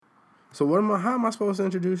So how am I supposed to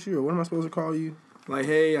introduce you? Or what am I supposed to call you? Like,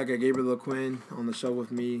 hey, I got Gabriel LaQuinn on the show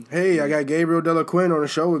with me. Hey, I got Gabriel DeLaQuinn on the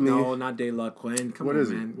show with me. No, not De La Quinn. Come on,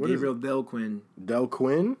 man. Gabriel DelQuinn.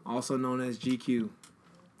 DelQuinn? Also known as GQ.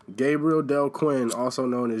 Gabriel DelQuinn, also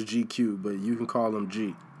known as GQ, but you can call him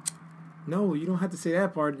G. No, you don't have to say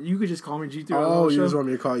that part. You could just call me G through the Oh, whole you show. just want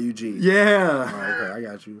me to call you G? Yeah. Oh, okay, I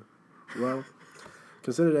got you. Well,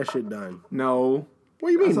 consider that shit done. No. What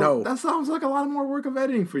do you mean, no? That sounds like a lot more work of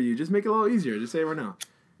editing for you. Just make it a little easier. Just say it right now.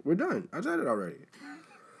 We're done. I said it already.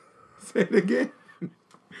 Say it again.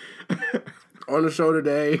 On the show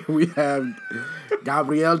today, we have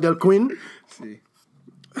Gabriel DelQuinn, See.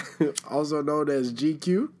 also known as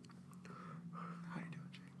GQ. How you doing,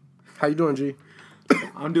 G? How you doing, G?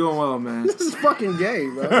 I'm doing well, man. This is fucking gay,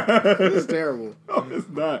 bro. This is terrible. No, it's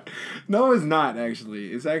not. No, it's not,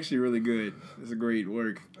 actually. It's actually really good. It's a great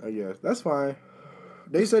work. I guess. That's fine.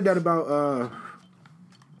 They said that about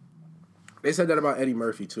Eddie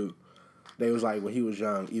Murphy, too. They was like, when he was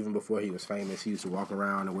young, even before he was famous, he used to walk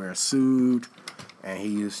around and wear a suit, and he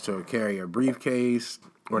used to carry a briefcase,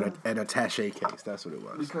 or an attache case. That's what it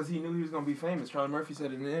was. Because he knew he was going to be famous. Charlie Murphy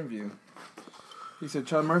said in an interview. He said,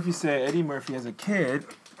 Charlie Murphy said Eddie Murphy as a kid,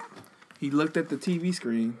 he looked at the TV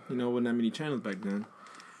screen, wasn't that many channels back then,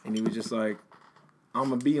 and he was just like, I'm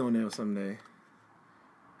going to be on there someday.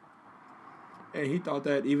 And he thought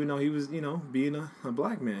that even though he was, being a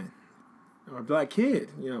black man, or a black kid,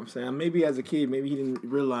 you know what I'm saying? Maybe as a kid, maybe he didn't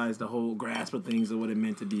realize the whole grasp of things of what it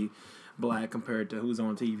meant to be black compared to who's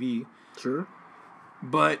on TV. Sure.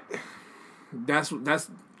 But that's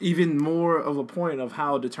even more of a point of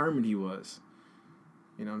how determined he was.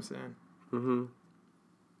 You know what I'm saying? Mm-hmm.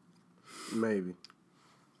 Maybe.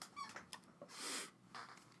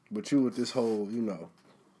 But you with this whole,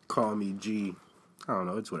 call me G. I don't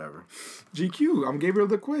know. It's whatever. GQ. I'm Gabriel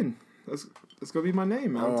DelQuinn. That's gonna be my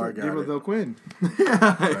name, man. Oh, I got Gabriel DelQuinn.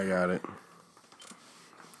 I got it.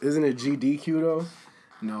 Isn't it GDQ though?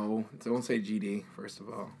 No, don't say GD. First of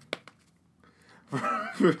all.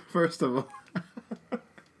 First of all.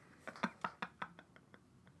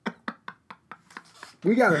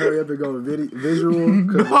 We gotta hurry up and go visual.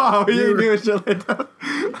 No, you ain't doing shit like that.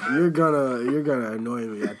 You're gonna annoy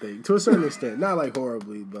me, I think, to a certain extent. Not like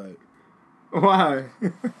horribly, but why?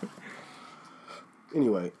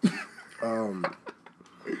 Anyway,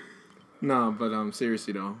 no, but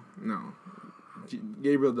seriously though, no.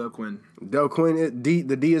 Gabriel DelQuinn. DelQuinn.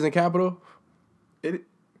 The D is in capital.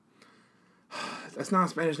 That's not how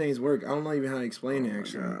Spanish names work. I don't know even how to explain it.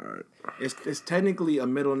 Actually, it's technically a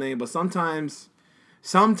middle name, but sometimes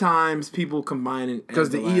people combine it because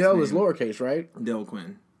the EL is lowercase, right?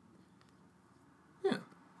 DelQuinn. Yeah,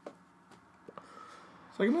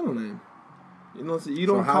 it's like a middle name. You don't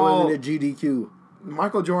so how call. Isn't it GDQ?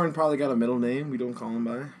 Michael Jordan probably got a middle name. We don't call him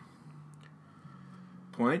by.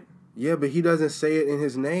 Point. Yeah, but he doesn't say it in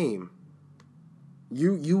his name.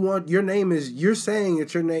 You want your name is you're saying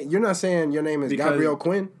it's your name. You're not saying your name is Gabriel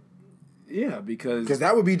Quinn. Yeah, because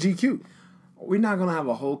that would be GQ. We're not gonna have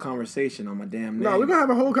a whole conversation on my damn name. No, we're gonna have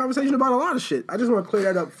a whole conversation about a lot of shit. I just want to clear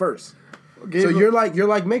that up first. Gabriel, so you're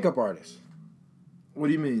like makeup artists. What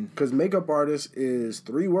do you mean? Because makeup artist is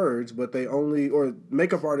 3 words, but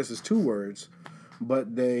makeup artist is 2 words,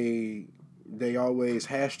 but they always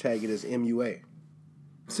hashtag it as MUA.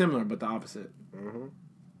 Similar, but the opposite. Mm-hmm.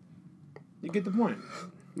 You get the point.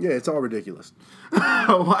 Yeah, it's all ridiculous.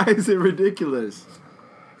 Why is it ridiculous?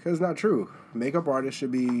 Because it's not true. Makeup artist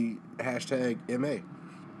should be hashtag MA.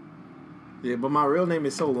 Yeah, but my real name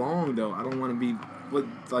is so long, though. I don't want to be...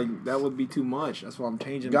 that would be too much. That's why I'm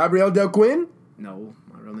changing. Gabriel DelQuinn? No,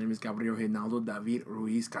 my real name is Gabriel Reinaldo David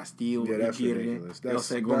Ruiz Castillo. Yeah, that's ridiculous.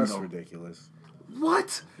 That's ridiculous.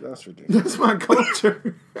 What? That's ridiculous. That's my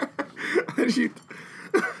culture.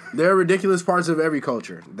 There are ridiculous parts of every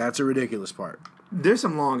culture. That's a ridiculous part. There's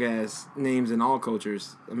some long-ass names in all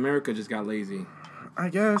cultures. America just got lazy. I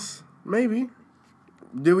guess. Maybe.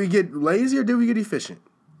 Did we get lazy or did we get efficient?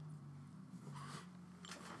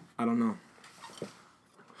 I don't know.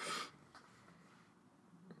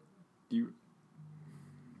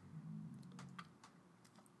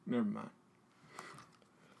 Never mind.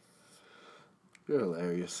 You're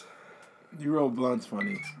hilarious. You roll blunts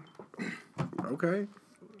funny. Okay.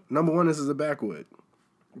 Number 1, this is a backwood.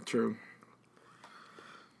 True.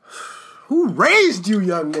 Who raised you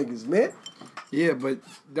young niggas, man? Yeah, but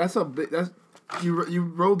that's you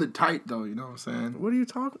rolled it tight though, you know what I'm saying? What are you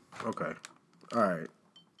talking? Okay. All right.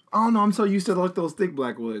 I don't know, I'm so used to those thick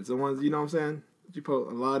blackwoods. The ones, you know what I'm saying? You put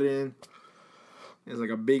a lot in. It's like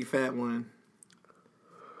a big fat one.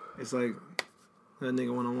 It's like that nigga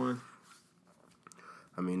 1-on-1.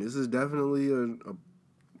 I mean, this is definitely a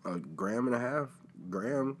a gram and a half,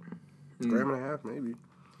 gram and a half, maybe.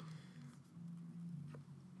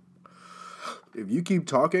 If you keep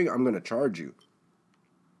talking, I'm gonna charge you.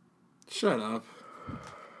 Shut up.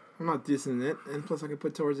 I'm not dissing it, and plus I can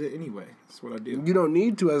put towards it anyway. That's what I do. You don't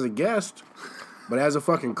need to as a guest, but as a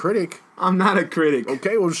fucking critic. I'm not a critic.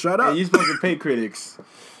 Okay, well, shut up. Hey, you're supposed to pay critics.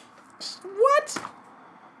 What?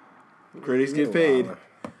 Critics get paid.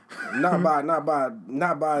 Not by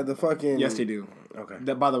the fucking. Yes, they do. Okay.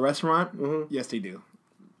 That by the restaurant? Mm-hmm. Yes, they do.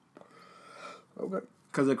 Okay.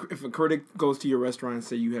 Because if a critic goes to your restaurant and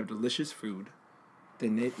say you have delicious food,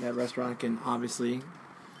 then that restaurant can obviously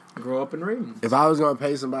grow up in ratings. If I was going to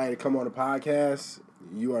pay somebody to come on a podcast,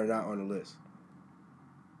 you are not on the list.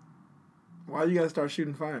 Why you got to start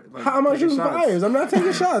shooting fire? Like, how am I shooting fires? I'm not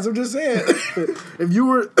taking shots. I'm just saying. If you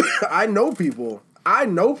were... I know people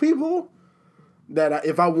that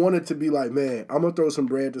if I wanted to be like, man, I'm going to throw some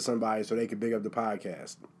bread to somebody so they can big up the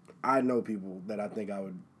podcast. I know people that I think I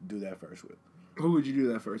would do that first with. Who would you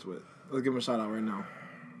do that first with? Let's give him a shout out right now.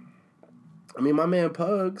 I mean, my man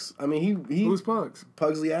Pugs. I mean, he Who's Pugs?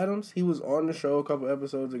 Pugsley Adams. He was on the show a couple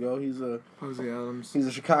episodes ago. Pugsley Adams. He's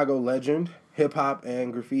a Chicago legend, hip hop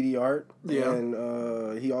and graffiti art. Yeah.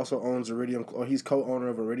 And he also owns Iridium. Or he's co-owner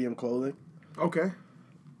of Iridium Clothing. Okay.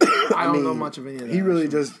 I don't know much of any of that. He really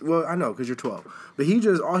just I know because you're 12, but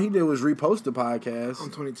all he did was repost the podcast. I'm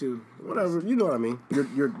 22. Whatever, you know what I mean.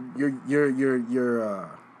 You're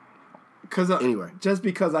anyway. Just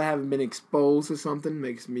because I haven't been exposed to something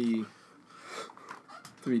makes me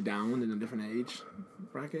to be down in a different age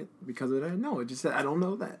bracket because of that. No, it just I don't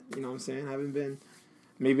know that. You know what I'm saying? I haven't been.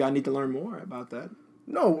 Maybe I need to learn more about that.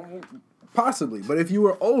 No, possibly. But if you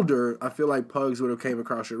were older, I feel like Pugs would have came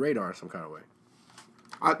across your radar in some kind of way.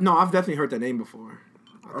 No, I've definitely heard that name before.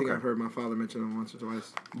 I think I've heard my father mention it once or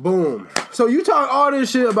twice. Boom. So you talk all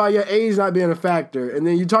this shit about your age not being a factor, and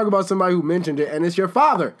then you talk about somebody who mentioned it, and it's your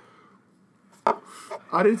father.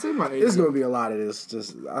 I didn't say my age. There's gonna be a lot of this.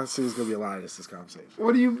 I see there's gonna be a lot of this conversation.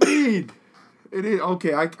 What do you mean? It is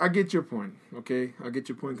okay. I get your point. Okay, I get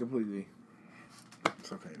your point completely.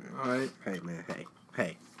 It's okay, man. All right. Hey, man.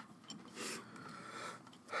 Hey.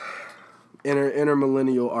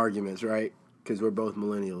 Intermillennial arguments, right? Because we're both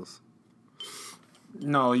millennials.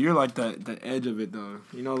 No, you're like the edge of it, though.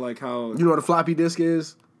 You know, like how... You know what a floppy disk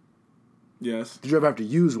is? Yes. Did you ever have to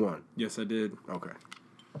use one? Yes, I did. Okay.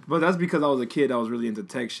 But that's because I was a kid. I was really into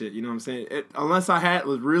tech shit. You know what I'm saying? Unless I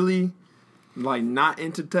was really, like, not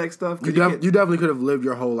into tech stuff. You definitely could have lived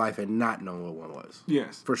your whole life and not known what one was.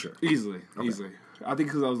 Yes. For sure. Easily. Okay. Easily. I think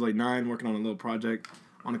because I was, like, 9, working on a little project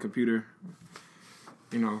on a computer.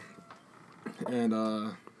 You know.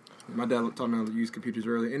 And, my dad taught me how to use computers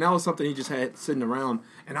early. And that was something he just had sitting around.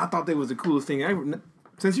 And I thought that was the coolest thing ever.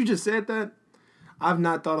 Since you just said that, I've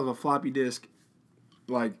not thought of a floppy disk,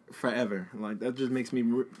 like, forever. Like, that just makes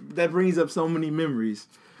me... That brings up so many memories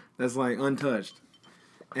that's, like, untouched.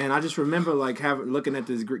 And I just remember, like, looking at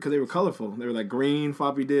this... Because they were colorful. They were, like, green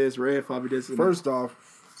floppy disk, red floppy disk. First off,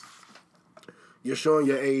 you're showing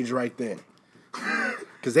your age right then.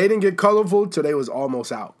 Because they didn't get colorful till they was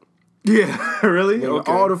almost out. Yeah, really? You know,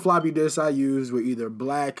 okay. All the floppy disks I used were either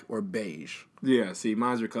black or beige. Yeah, see,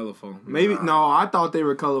 mines were colorful. Maybe, no, I thought they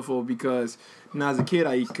were colorful because as a kid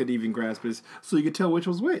I could even grasp this, so you could tell which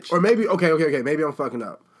was which. Or maybe, okay, maybe I'm fucking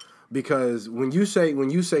up. Because when you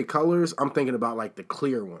say colors, I'm thinking about, like, the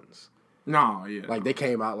clear ones. No, yeah. Like, they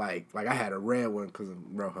came out, like I had a red one because of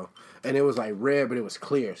Rojo. And it was, like, red, but it was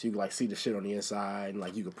clear. So you could, like, see the shit on the inside and,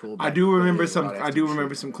 like, you could pull back. I do remember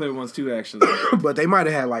some clear ones, too, actually. But they might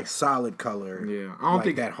have had, like, solid color. Yeah. I don't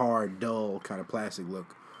think that hard, dull kind of plastic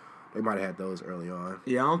look. They might have had those early on.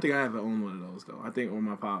 Yeah, I don't think I ever owned one of those, though. I think with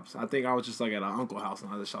my pops. I think I was just, like, at an uncle house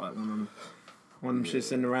and I just saw, like, one of them shit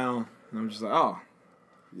sitting around. And I'm just like, oh.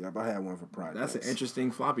 Yep, I had one for projects. That's an interesting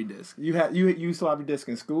floppy disk. You used floppy disk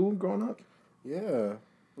in school growing up? Yeah.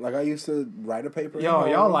 Like, I used to write a paper. Yo,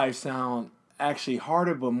 y'all life sound actually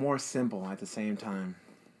harder but more simple at the same time.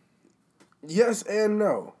 Yes and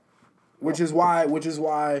no. Which is why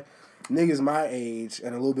niggas my age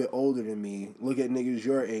and a little bit older than me look at niggas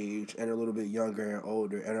your age and a little bit younger and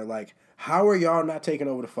older and are like, how are y'all not taking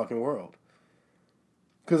over the fucking world?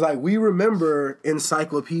 Because, like, we remember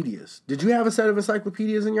encyclopedias. Did you have a set of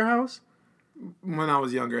encyclopedias in your house? When I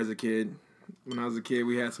was younger as a kid. When I was a kid,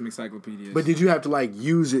 we had some encyclopedias. But did you have to, like,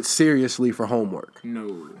 use it seriously for homework?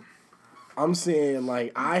 No. I'm saying,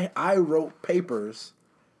 like, I wrote papers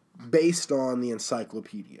based on the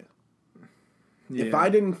encyclopedia. Yeah. If I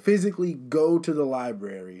didn't physically go to the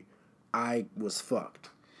library, I was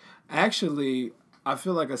fucked. Actually, I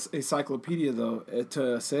feel like a encyclopedia, though,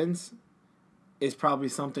 to a sense, is probably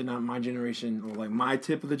something that my generation, or like my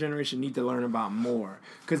tip of the generation, need to learn about more.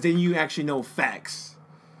 Because then you actually know facts.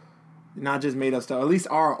 Not just made up stuff. At least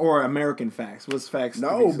or American facts. What's facts?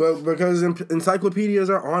 No, but because encyclopedias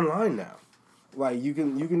are online now. Like you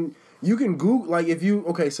can Google, like if you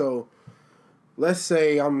so let's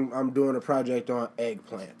say I'm doing a project on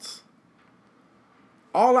eggplants.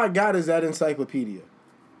 All I got is that encyclopedia.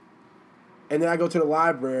 And then I go to the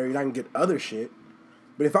library and I can get other shit.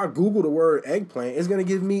 But if I Google the word eggplant, it's gonna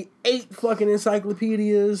give me 8 fucking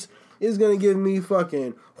encyclopedias. It's gonna give me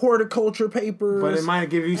fucking horticulture papers. But it might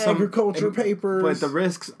give you some agriculture papers. But the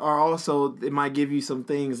risks are also, it might give you some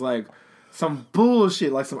things like some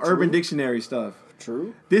bullshit, like some Urban Dictionary stuff.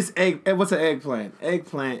 True. What's an eggplant?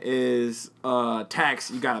 Eggplant is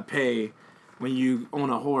tax you gotta pay when you own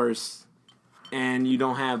a horse and you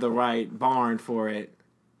don't have the right barn for it.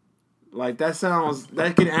 Like that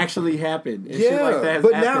can actually happen. And shit like that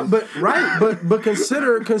but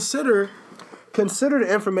consider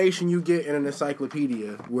the information you get in an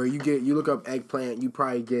encyclopedia where you look up eggplant, you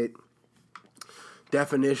probably get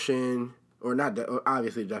definition or not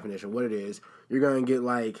obviously definition, what it is. You're going to get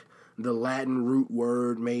like the Latin root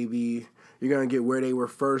word maybe. You're going to get where they were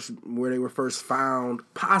first found,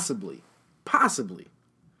 possibly.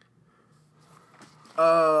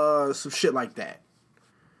 Some shit like that.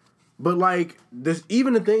 But like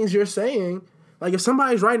even the things you're saying, like if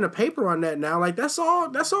somebody's writing a paper on that now, like that's all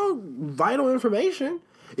vital information.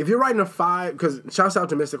 If you're writing because shouts out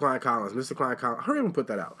to Mr. Klein Collins. Mr. Klein Collins, hurry up and put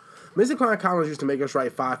that out. Mr. Klein Collins used to make us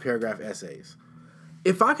write 5-paragraph essays.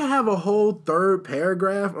 If I could have a whole 3rd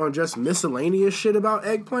paragraph on just miscellaneous shit about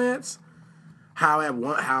eggplants, how at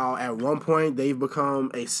one point they've become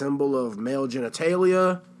a symbol of male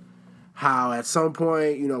genitalia, how at some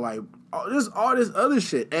point, like just all this other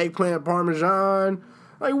shit, eggplant parmesan,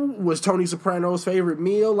 like was Tony Soprano's favorite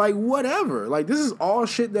meal, like whatever. Like this is all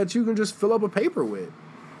shit that you can just fill up a paper with.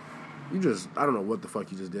 I don't know what the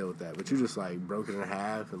fuck you just did with that, but you just like broke it in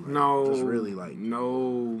half and just really like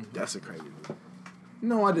desecrated it.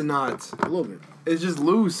 No, I did not. A little bit. It's just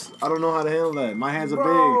loose. I don't know how to handle that. My hands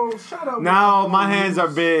are big. Shut up. No, my hands are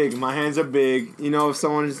big. My hands are big. If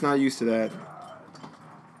someone is not used to that,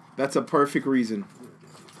 that's a perfect reason.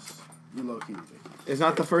 You low key. It's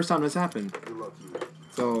not the first time this happened. You low key.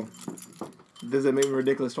 So, does it make me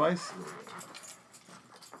ridiculous twice?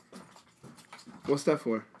 What's that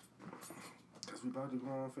for? Because we about to go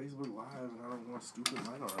on Facebook Live and I don't want stupid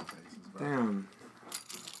light on our faces, bro. Damn.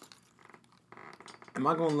 Am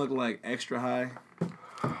I gonna look like extra high?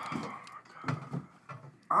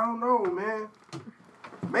 I don't know, man.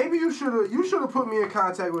 Maybe you should have put me in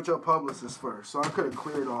contact with your publicist first, so I could have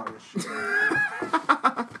cleared all this shit.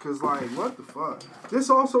 Cause like, what the fuck? This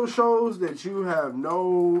also shows that you have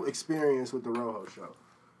no experience with the Rojo Show.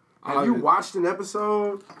 Have you watched an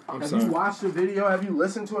episode? Have you watched a video? Have you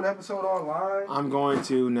listened to an episode online? I'm going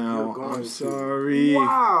to now. I'm sorry.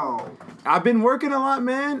 Wow. I've been working a lot,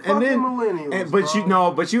 man. Fucking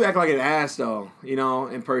millennials, but you act like an ass though.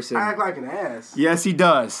 In person. I act like an ass. Yes, he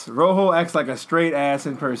does. Rojo acts like a straight ass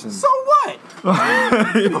in person. So what?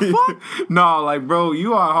 The fuck? No, like bro,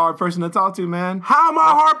 you are a hard person to talk to, man. How am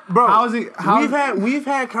I hard, bro? We've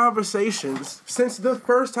had conversations since the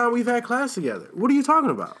first time we've had class together. What are you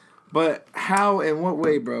talking about? But how, in what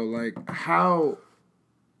way, bro? Like, how?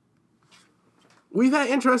 We've had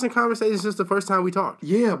interesting conversations since the first time we talked.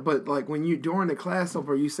 Yeah, but like when you during the class,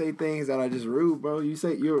 bro, you say things that are just rude, bro. You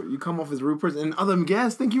say you come off as a rude person, and other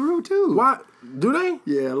guests think you're rude too. Why? Do they?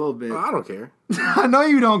 Yeah, a little bit. I don't care. I know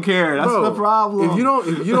you don't care. That's the problem. If you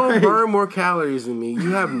don't burn more calories than me,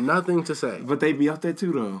 you have nothing to say. But they be up there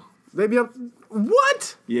too, though. They be up.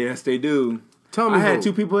 What? Yes, they do. Tell me. I had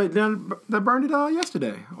 2 people that burned it all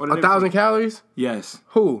yesterday. 1,000 calories? Yes.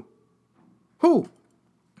 Who?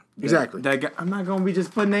 Exactly. That guy, I'm not gonna be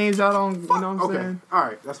just putting names out on. You know what I'm saying? All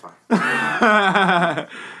right, that's fine.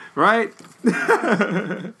 Right.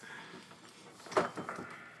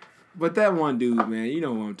 But that one dude, man, you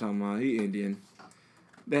know what I'm talking about. He Indian.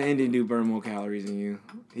 That Indian dude burn more calories than you.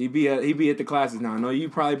 He be at the classes now. I know you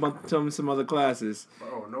probably bumped into him in some other classes.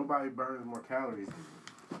 Bro, nobody burns more calories than me.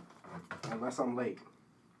 Unless I'm late.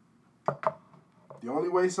 The only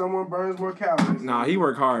way someone burns more calories... Nah, he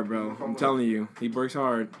work hard, bro. I'm telling you. He works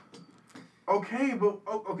hard. Okay, but...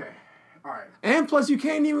 okay. All right. And plus, you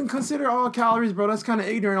can't even consider all calories, bro. That's kind of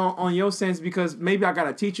ignorant on your sense because maybe I got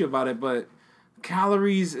to teach you about it, but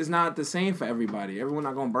calories is not the same for everybody. Everyone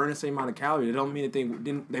not going to burn the same amount of calories. It don't mean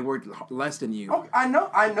that they work less than you. Okay, I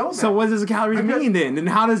know that. So what does calories mean then? Then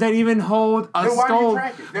how does that even hold a scope?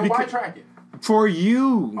 Then why do you track it? Why track it? For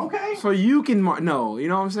you. Okay. So you can... No, you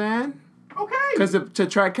know what I'm saying? Okay. Because to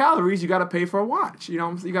track calories, you got to pay for a watch. You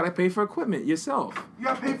know, you got to pay for equipment yourself. You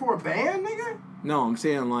got to pay for a band, nigga? No, I'm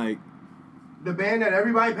saying like. The band that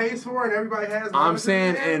everybody pays for and everybody has. I'm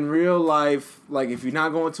saying in real life, like if you're not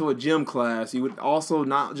going to a gym class, you would also,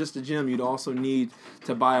 not just a gym, you'd also need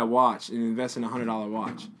to buy a watch and invest in a $100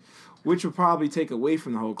 watch, which would probably take away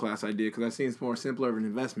from the whole class idea because I think it's more simpler of an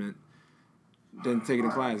investment than taking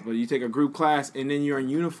a class. But you take a group class and then you're in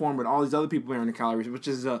uniform with all these other people burning calories, which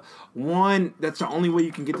is that's the only way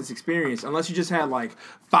you can get this experience, unless you just had like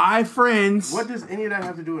 5 friends. What does any of that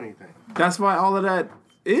have to do with anything? That's why all of that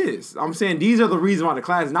is. I'm saying these are the reasons why the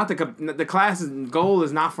class is not the class's goal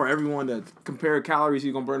is not for everyone to compare calories.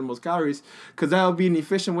 You're gonna burn the most calories because that would be an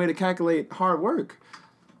efficient way to calculate hard work.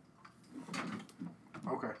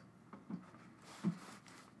 Okay.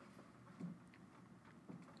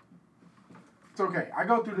 It's okay. I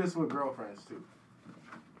go through this with girlfriends too.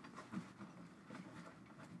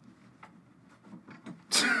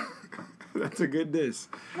 That's a good diss.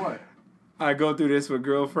 What? I go through this with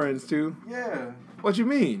girlfriends too. Yeah. What you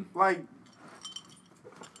mean? Like,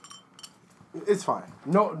 it's fine.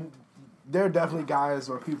 No, there are definitely guys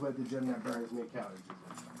or people at the gym that burn as many calories.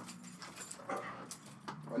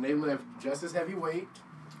 And they lift just as heavy weight.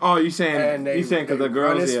 Oh, you saying because the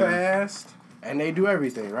girls run as fast and they do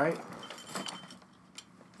everything, right?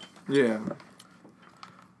 Yeah.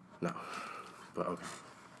 No, but okay.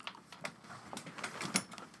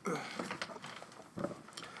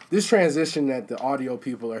 This transition that the audio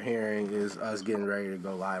people are hearing is us getting ready to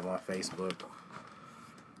go live on Facebook.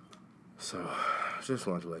 So, just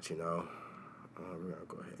wanted to let you know. We're going to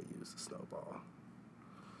go ahead and use the snowball.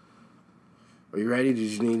 Are you ready? Did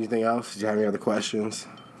you need anything else? Did you have any other questions?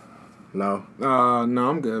 No? No,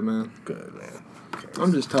 I'm good, man. Good, man. Okay.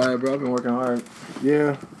 I'm just tired, bro. I've been working hard.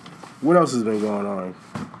 Yeah. What else has been going on?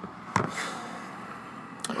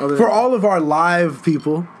 For all of our live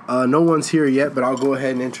people, no one's here yet, but I'll go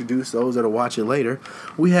ahead and introduce those that'll watch it later.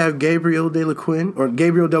 We have Gabriel Del Quinn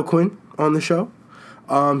on the show.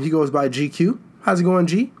 He goes by GQ. How's it going,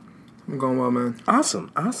 G? I'm going well, man.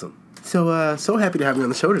 Awesome. So happy to have you on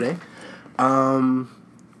the show today.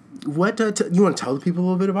 What you want to tell the people a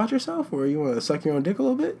little bit about yourself, or you want to suck your own dick a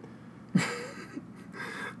little bit?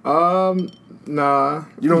 Nah.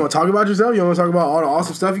 You don't want to talk about yourself? You don't want to talk about all the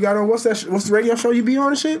awesome stuff you got on? What's the radio show you be on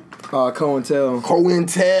and shit? COINTEL.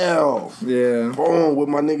 COINTEL. Yeah. Boom, with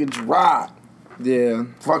my nigga Gerard. Yeah.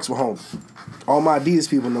 Fucks with home. All my Adidas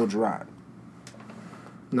people know Gerard.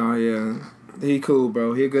 No, yeah. He cool,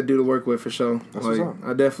 bro. He a good dude to work with for sure. That's what's up.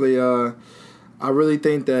 I definitely, I really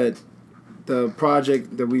think that the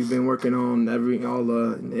project that we've been working on, all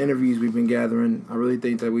the interviews we've been gathering, I really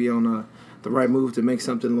think that we on the right move to make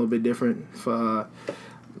something a little bit different for,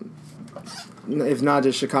 if not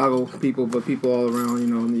just Chicago people, but people all around, in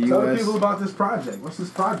the U.S. Tell people about this project. What's this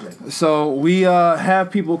project? So we have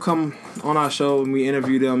people come on our show and we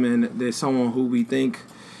interview them, and there's someone who we think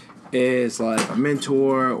is like a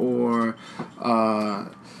mentor or,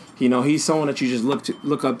 he's someone that you just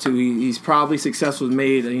look up to. He's probably successful,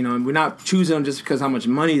 made, and we're not choosing them just because how much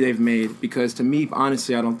money they've made, because to me,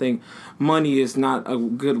 honestly, I don't think money is not a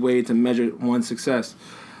good way to measure one's success.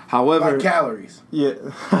 However, like calories. Yeah,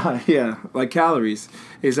 yeah, like calories.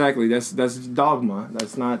 Exactly. That's dogma.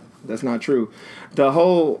 That's not true.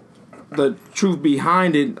 The truth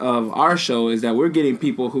behind it of our show is that we're getting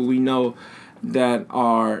people who we know that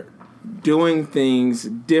are doing things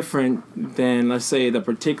different than, let's say, the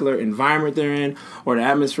particular environment they're in or the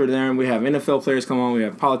atmosphere they're in. We have NFL players come on. We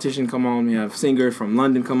have politicians come on. We have singers from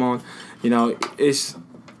London come on. It's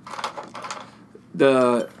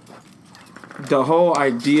the whole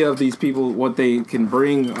idea of these people, what they can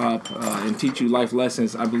bring up and teach you life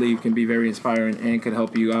lessons, I believe can be very inspiring and could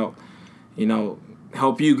help you out,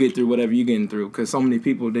 help you get through whatever you're getting through. Because so many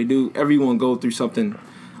people, everyone go through something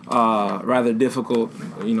rather difficult,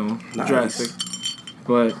 nice. Drastic.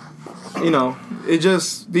 But, it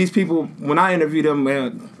just, these people, when I interview them,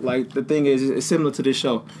 man, like the thing is, it's similar to this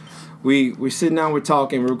show. We're sitting down, we're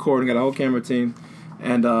talking, we're recording, got a whole camera team.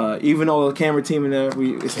 And even though the camera team in there,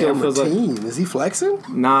 it still feels like... Is he flexing?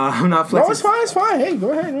 Nah, I'm not flexing. No, it's fine. Hey,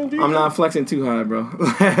 go ahead. I'm not flexing too high, bro.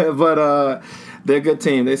 But they're a good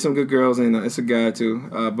team. They're some good girls, and it's a guy, too.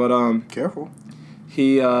 Careful.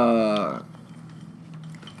 He...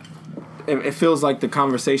 It feels like the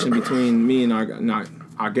conversation between me and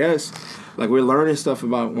our guests, like we're learning stuff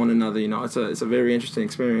about one another. It's a very interesting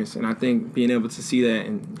experience, and I think being able to see that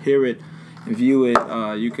and hear it and view it,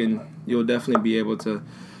 you'll definitely be able to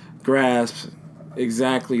grasp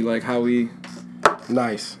exactly like how we.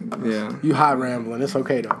 Nice. Yeah. You hot rambling. It's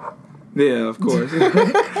okay though. Yeah, of course.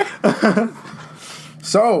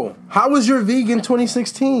 So, how was your vegan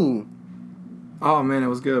 2016? Oh man, it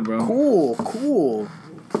was good, bro. Cool.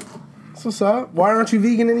 So what's up? Why aren't you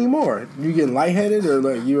vegan anymore? You getting lightheaded or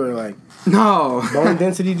like you were like No. bone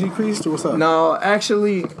density decreased or what's up? No,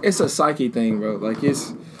 actually, it's a psyche thing, bro. Like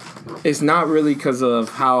it's not really because of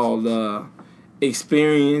how the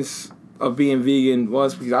experience of being vegan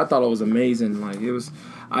was, because I thought it was amazing. Like it was,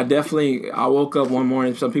 I woke up one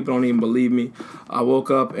morning. Some people don't even believe me. I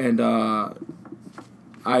woke up and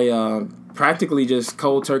I practically just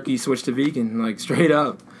cold turkey switched to vegan, like straight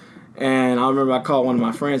up. And I remember I called one of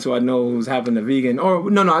my friends who I know who's having a vegan, or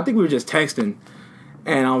no, I think we were just texting.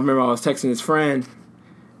 And I remember I was texting this friend,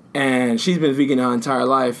 and she's been vegan her entire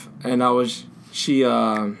life. And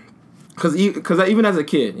because even as a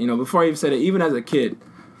kid, you know, before I even said it, even as a kid,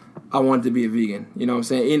 I wanted to be a vegan. You know what I'm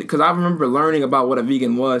saying? Because I remember learning about what a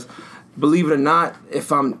vegan was. Believe it or not, it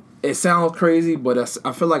sounds crazy, but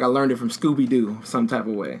I feel like I learned it from Scooby-Doo some type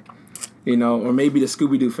of way. You know, or maybe the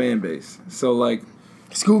Scooby-Doo fan base. So like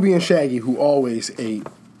Scooby and Shaggy, who always ate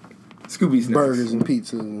Scooby's burgers and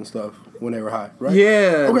pizzas and stuff when they were high, right?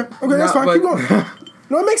 Yeah. Okay, that's fine. Keep going.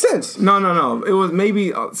 No, it makes sense. No. It was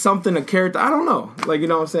maybe something, a character. I don't know. Like, you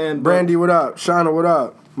know what I'm saying? Brandy, what up? Shauna, what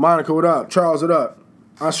up? Monica, what up? Charles, what up?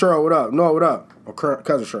 Aunt Cheryl, what up? Noah, what up? Or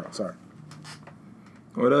cousin Cheryl, sorry.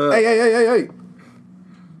 What up? Hey.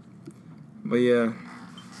 But yeah,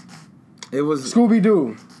 it was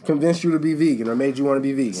Scooby-Doo convinced you to be vegan or made you want to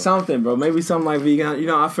be vegan. something, bro. Maybe something like vegan. You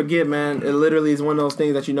know, I forget, man. It literally is one of those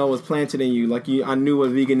things that you know was planted in you. Like I knew what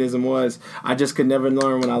veganism was. I just could never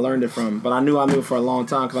learn when I learned it from. But I knew it for a long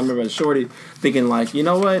time because I remember as shorty thinking like, you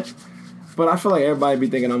know what? But I feel like everybody be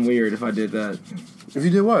thinking I'm weird if I did that. If you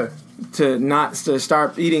did what? To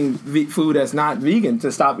start eating food that's not vegan.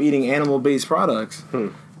 To stop eating animal-based products.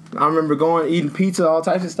 I remember eating pizza, all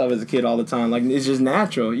types of stuff as a kid all the time. Like, it's just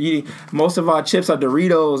natural. Most of our chips are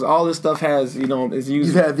Doritos. All this stuff has, you know, is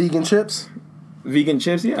used. You've had vegan chips? Vegan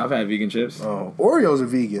chips? Yeah, I've had vegan chips. Oh, Oreos are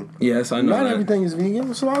vegan. Yes, I know. Not everything is vegan.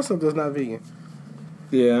 There's a lot of stuff that's not vegan.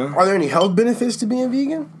 Yeah. Are there any health benefits to being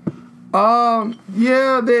vegan?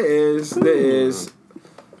 Yeah, there is.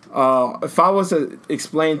 If I was to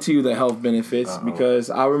explain to you the health benefits, because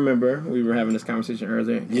I remember we were having this conversation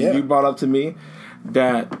earlier. Yeah. You brought up to me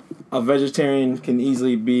that a vegetarian can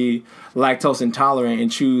easily be lactose intolerant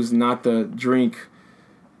and choose not to drink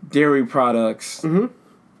dairy products. Mm-hmm.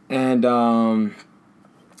 And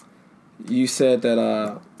you said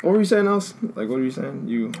that what were you saying else? Like, what were you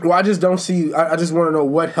saying? Well, I just don't see. I just want to know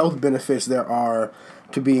what health benefits there are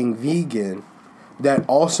to being vegan that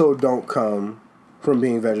also don't come from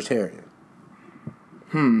being vegetarian.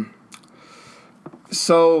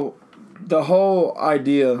 So the whole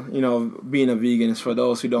idea, you know, being a vegan is, for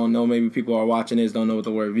those who don't know, maybe people are watching this don't know what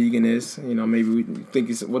the word vegan is. You know, maybe we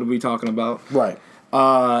think what are we talking about? Right.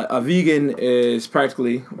 A vegan is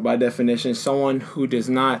practically, by definition, someone who does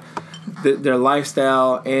not, their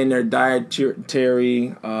lifestyle and their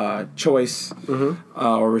dietary choice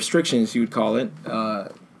or restrictions, you would call it,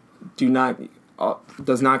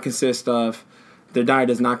 does not consist of. Their diet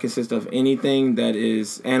does not consist of anything that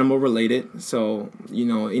is animal related. So, you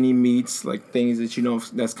know, any meats, like things that you know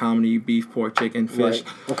that's common to you, beef, pork, chicken, fish.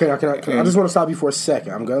 Right. Okay, I just want to stop you for a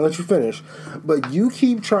second. I'm going to let you finish. But you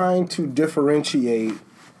keep trying to differentiate,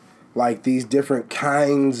 like, these different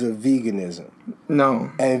kinds of veganism.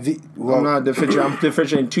 No. And I'm not differentiating. I'm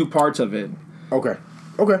differentiating two parts of it. Okay,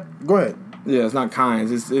 go ahead. Yeah, it's not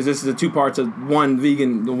kinds. It's just the two parts of one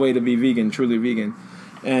vegan, the way to be vegan, truly vegan.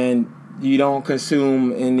 And you don't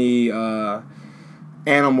consume any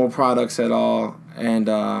animal products at all, and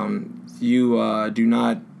you do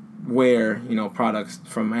not wear, you know, products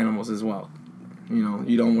from animals as well. You know,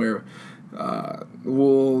 you don't wear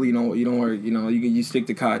wool. You don't wear. You know, you stick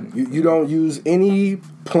to cotton. You don't use any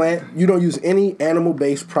plant. You don't use any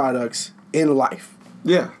animal-based products in life.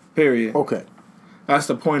 Yeah. Period. Okay. That's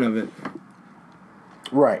the point of it.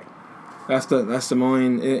 Right. That's the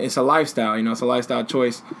main. It's a lifestyle. You know, it's a lifestyle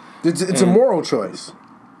choice. It's a moral choice.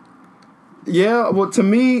 Yeah, well, to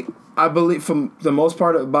me, I believe from the most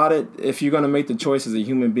part about it, if you're going to make the choice as a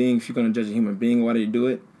human being, if you're going to judge a human being, why do you do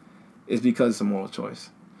it? It's because it's a moral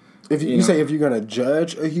choice. If you say if you're going to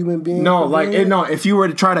judge a human being? No, if you were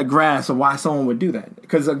to try to grasp why someone would do that.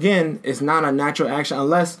 Because, again, it's not a natural action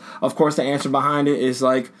unless, of course, the answer behind it is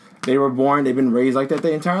like they were born, they've been raised like that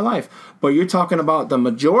their entire life. But you're talking about the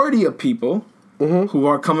majority of people who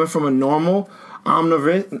are coming from a normal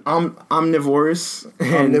omnivorous,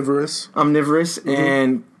 and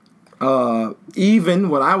even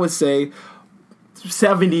what I would say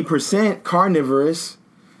 70% carnivorous.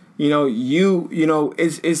 You know,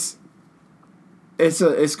 it's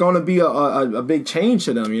it's going to be a big change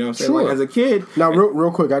to them. You know what I'm saying? Sure. Like as a kid. Now,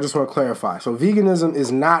 real quick, I just want to clarify. So veganism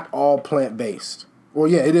is not all plant based. Well,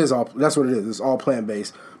 yeah, it is all. That's what it is. It's all plant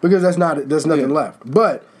based because there's nothing left.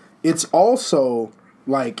 But it's also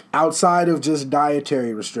like outside of just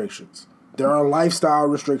dietary restrictions. There are lifestyle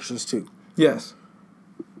restrictions too. Yes.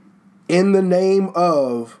 In the name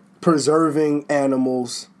of preserving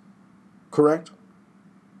animals, correct?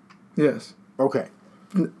 Yes. Okay.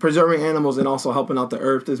 Preserving animals and also helping out the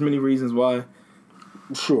earth. There's many reasons why.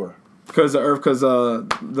 Sure. Because the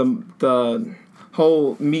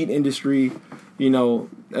whole meat industry, you know,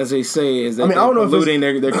 as they say, is that they're polluting.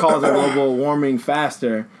 They're causing global warming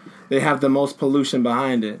faster. They have the most pollution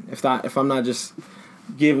behind it. If I'm not just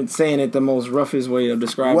saying it the most roughest way of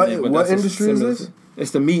describing it. But what industry is this?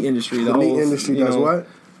 It's the meat industry. The meat industry does what?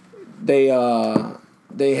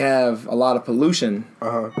 They have a lot of pollution.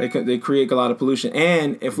 They create a lot of pollution,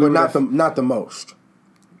 and if we not the most.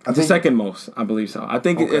 The second most, I believe so. I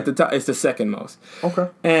think at the top it's the second most. Okay.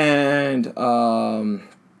 And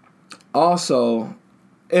also,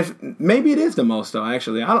 if maybe it is the most though.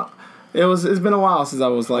 Actually, I don't. It's been a while since I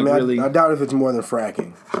was like really. I doubt if it's more than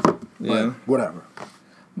fracking. Yeah. Whatever.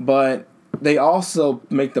 But they also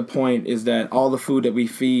make the point is that all the food that we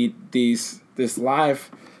feed this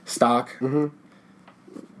livestock,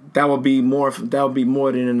 that would be more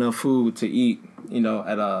than enough food to eat, you know,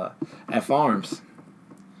 at farms.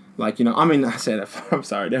 Like, you know, I mean, I said I'm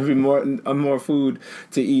sorry. There'd be more food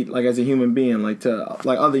to eat, like as a human being, like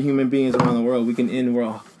other human beings around the world. We can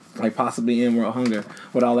possibly end world hunger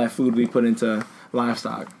with all that food we put into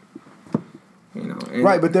livestock. You know,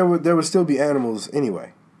 right? But there would still be animals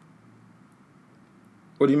anyway.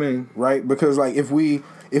 What do you mean? Right, because like if we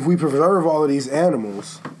preserve all of these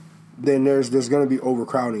animals, then there's going to be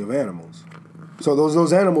overcrowding of animals. So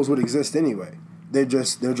those animals would exist anyway. They're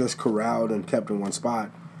just corralled and kept in one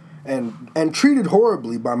spot, and treated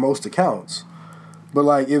horribly by most accounts. But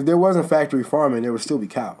like if there wasn't factory farming, there would still be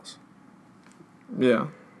cows. Yeah.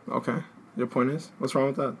 Okay. Your point is, what's wrong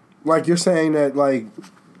with that? Like you're saying that like,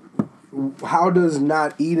 how does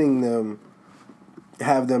not eating them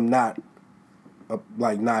have them not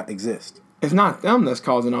exist? It's not them that's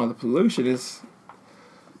causing all the pollution.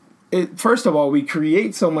 First of all, we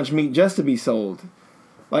create so much meat just to be sold.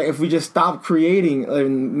 Like if we just stop creating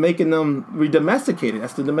and making them, we domesticated.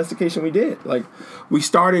 That's the domestication we did. Like we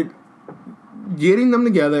started getting them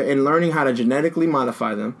together and learning how to genetically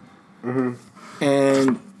modify them,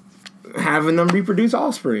 and having them reproduce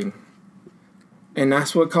offspring. And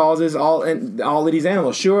that's what causes all of these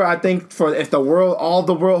animals. Sure, I think if the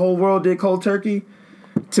whole world did cold turkey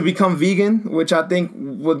to become vegan, which I think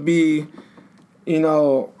would be, you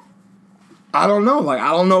know, I don't know. Like,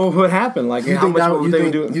 I don't know what would happen. Like, how much would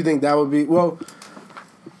they do? You think that would be, well,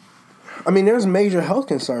 I mean, there's major health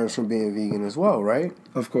concerns from being vegan as well, right?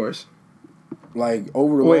 Of course. Like,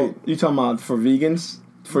 over the Wait, you talking about for vegans?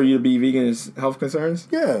 For you to be vegan is health concerns?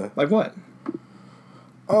 Yeah. Like what?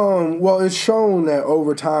 Well, it's shown that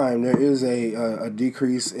over time there is a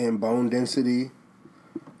decrease in bone density.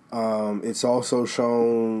 It's also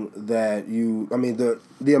shown that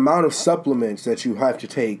the amount of supplements that you have to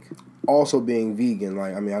take, also being vegan.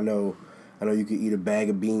 Like, I mean, I know you could eat a bag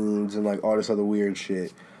of beans and like all this other weird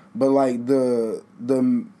shit, but like the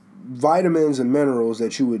vitamins and minerals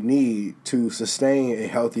that you would need to sustain a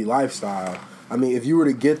healthy lifestyle. I mean, if you were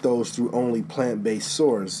to get those through only plant-based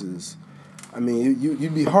sources, I mean,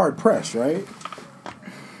 you'd be hard pressed, right?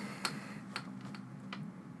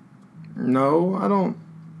 No, I don't.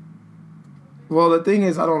 Well, the thing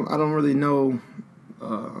is, I don't really know.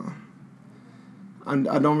 I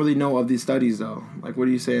don't really know of these studies though. Like, what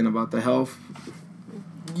are you saying about the health?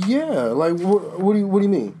 Yeah, like what do you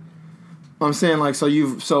mean? I'm saying like so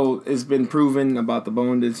it's been proven about the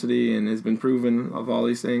bone density and it's been proven of all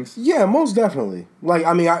these things. Yeah, most definitely. Like,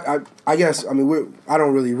 I mean, I guess I mean I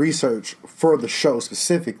don't really research for the show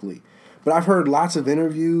specifically, but I've heard lots of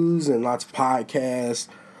interviews and lots of podcasts,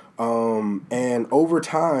 and over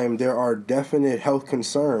time there are definite health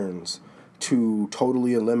concerns to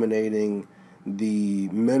totally eliminating the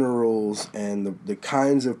minerals and the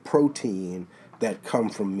kinds of protein that come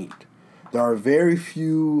from meat. There are very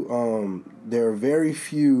few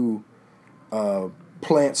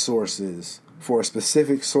plant sources for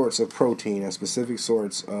specific sorts of protein and specific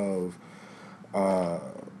sorts of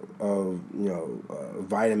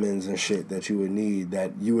vitamins and shit that you would need,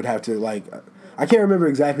 that you would have to, like, I can't remember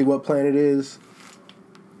exactly what plant it is.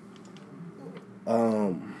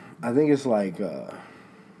 I think it's like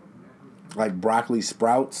broccoli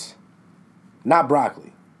sprouts. Not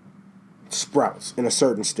broccoli. Sprouts in a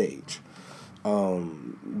certain stage.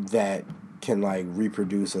 That can like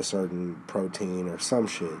reproduce a certain protein or some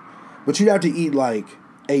shit. But you have to eat like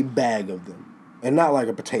a bag of them, and not like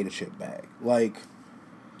a potato chip bag, like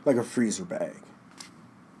a freezer bag,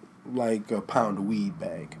 like a pound of weed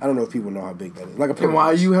bag. I don't know if people know how big that is. Like a. And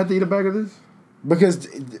why you have to eat a bag of this? Because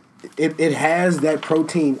it has that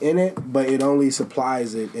protein in it, but it only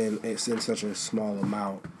supplies it in such a small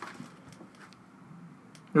amount.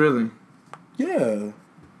 Really? Yeah.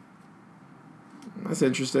 That's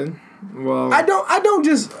interesting. Well, I don't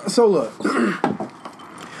just so look.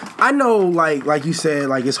 I know, like you said,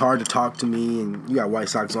 like it's hard to talk to me, and you got white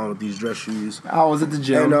socks on with these dress shoes. I was at the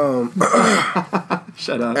gym. And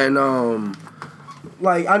shut up. And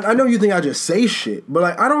like I know you think I just say shit, but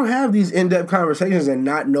like I don't have these in-depth conversations and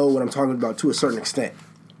not know what I'm talking about to a certain extent.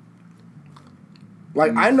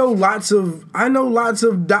 Like I know lots of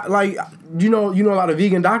like you know a lot of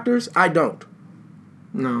vegan doctors. I don't.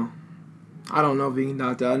 No. I don't know vegan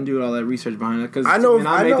doctor. I didn't do all that research behind it because I know when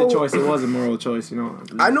I made the choice, it was a moral choice. You know.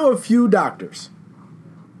 I know a few doctors.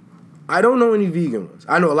 I don't know any vegan ones.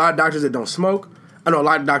 I know a lot of doctors that don't smoke. I know a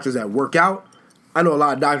lot of doctors that work out. I know a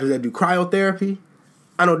lot of doctors that do cryotherapy.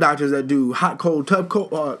 I know doctors that do hot tub,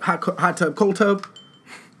 cold tub,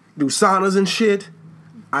 do saunas and shit.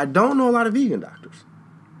 I don't know a lot of vegan doctors.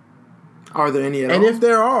 Are there any at all? And if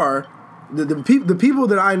there are, the people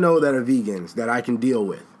that I know that are vegans that I can deal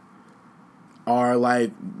with are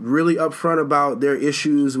like really upfront about their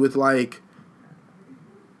issues with like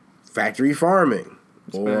factory farming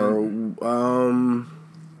or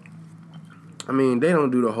I mean they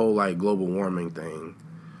don't do the whole like global warming thing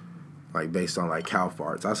like based on like cow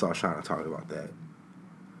farts. I saw Shauna talk about that.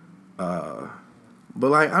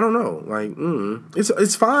 But like I don't know, like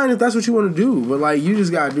it's fine if that's what you want to do, but like you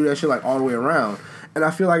just gotta do that shit like all the way around. And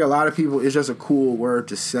I feel like a lot of people, it's just a cool word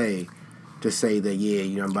to say that, yeah,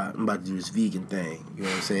 you know, I'm about to do this vegan thing. You know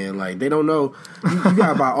what I'm saying? Like, they don't know. You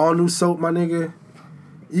gotta buy all new soap, my nigga.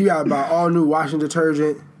 You gotta buy all new washing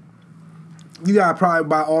detergent. You gotta probably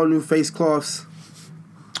buy all new face cloths.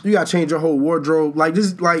 You gotta change your whole wardrobe. Like,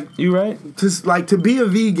 just, like... You right? Just, like, to be a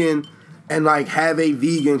vegan and, like, have a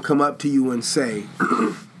vegan come up to you and say,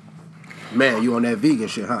 man, you on that vegan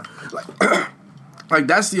shit, huh? Like, like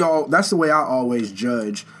that's the way I always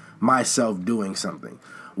judge myself doing something.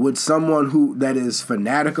 Would someone that is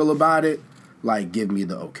fanatical about it, like, give me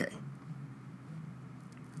the okay?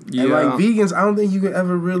 Yeah. And like vegans, I don't think you could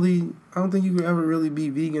ever really be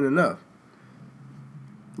vegan enough.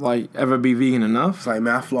 Like ever be vegan enough? It's like,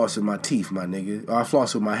 man, I floss with my teeth, my nigga. Or I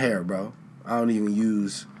floss with my hair, bro. I don't even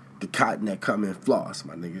use the cotton that come in floss,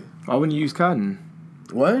 my nigga. Why wouldn't you use cotton?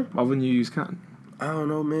 What? Why wouldn't you use cotton? I don't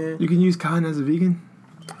know, man. You can use cotton as a vegan?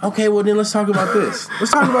 Okay, well then let's talk about this.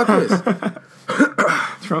 Let's talk about this.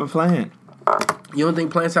 It's from a plant. You don't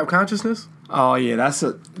think plants have consciousness? Oh yeah,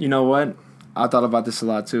 you know what? I thought about this a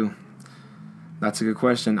lot too. That's a good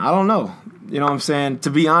question. I don't know. You know what I'm saying? To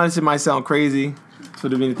be honest, it might sound crazy for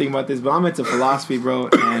me to think about this, but I'm into philosophy, bro.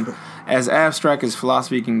 And as abstract as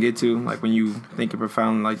philosophy can get to, like when you think it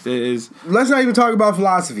profound like this. Let's not even talk about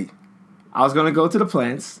philosophy. I was gonna go to the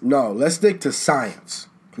plants. No, let's stick to science.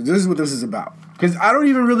 Because this is what this is about. Because I don't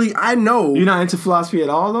even really, I know. You're not into philosophy at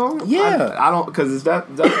all, though? Yeah. I don't, because that's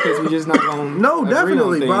because we're just not going to. No,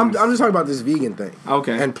 definitely. But I'm just talking about this vegan thing.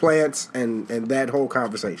 Okay. And plants and that whole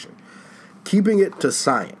conversation. Keeping it to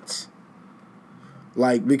science.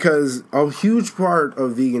 Like, because a huge part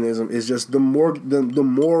of veganism is just the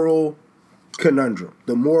moral conundrum,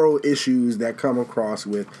 the moral issues that come across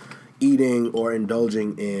with eating or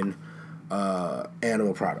indulging in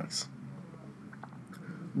animal products.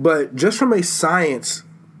 But just from a science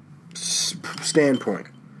standpoint,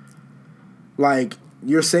 like,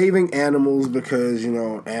 you're saving animals because, you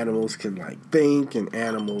know, animals can, like, think and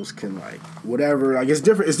animals can, like, whatever. Like, it's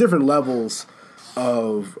different levels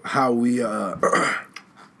of how we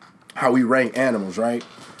rank animals, right?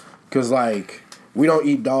 Because, like, we don't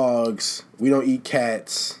eat dogs, we don't eat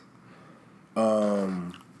cats,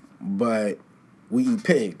 but we eat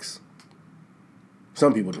pigs.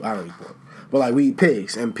 Some people do. I don't eat pork. But, like, we eat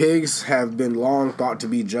pigs. And pigs have been long thought to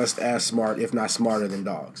be just as smart, if not smarter, than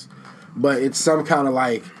dogs. But it's some kind of,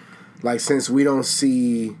 like since we don't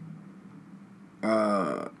see...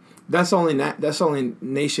 That's only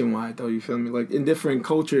nationwide, though, you feel me? Like, in different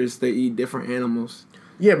cultures, they eat different animals.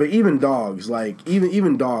 Yeah, but even dogs, like,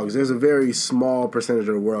 even dogs, there's a very small percentage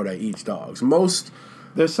of the world that eats dogs.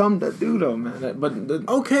 There's some that do, though, man.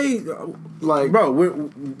 Okay, like, bro,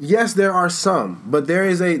 yes, there are some, but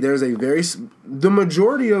there's a the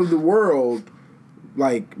majority of the world,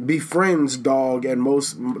 like, befriends dogs and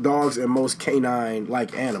most canine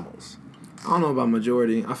like animals. I don't know about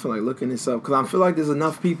majority. I feel like looking this up because I feel like there's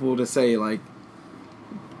enough people to say like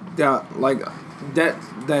that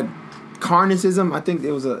carnicism. I think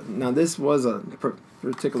there was this was a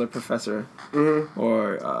particular professor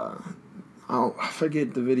or I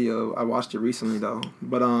forget the video. I watched it recently though,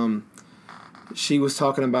 but she was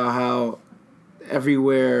talking about how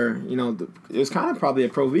everywhere, it was kind of probably a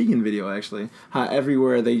pro-vegan video actually. How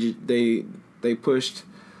everywhere they pushed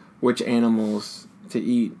which animals to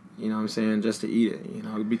eat. You know what I'm saying? Just to eat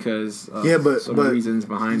it. Because of some reasons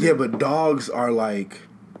behind it. Yeah, but dogs are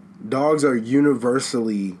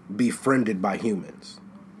universally befriended by humans.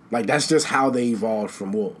 Like that's just how they evolved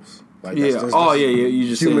from wolves. Like that's you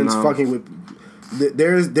just humans fucking with.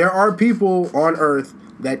 There are people on Earth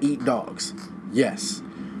that eat dogs. Yes.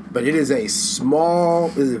 But it is a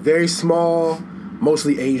very small,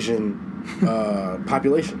 mostly Asian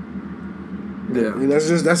population. Yeah. I mean, that's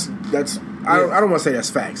I don't want to say that's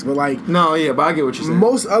facts, but like but I get what you're saying.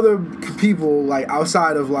 Most other people like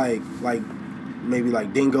outside of like maybe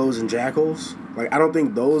like dingoes and jackals, like I don't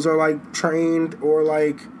think those are like trained or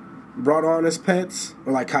like brought on as pets,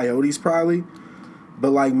 or like coyotes probably.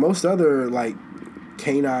 But like most other like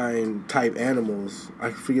canine type animals, I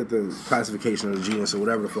forget the classification of the genus or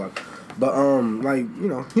whatever the fuck, but like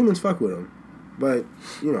humans fuck with them, but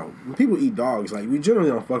when people eat dogs, like we generally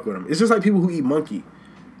don't fuck with them. It's just like people who eat monkey,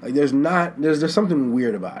 like there's something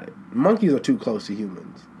weird about it. Monkeys are too close to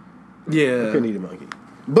humans. Yeah, you couldn't eat a monkey,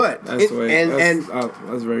 but that's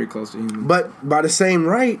very close to humans. But by the same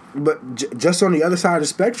right, just on the other side of the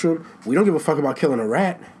spectrum, we don't give a fuck about killing a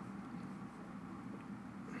rat.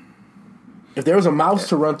 If there was a mouse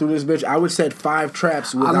to run through this bitch, I would set 5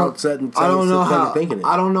 traps without thinking it. I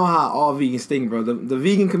don't know how all vegans think, bro. The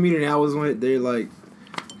vegan community I was with, they're like,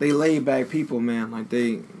 they laid back people, man. Like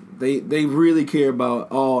they really care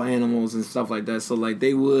about all animals and stuff like that. So like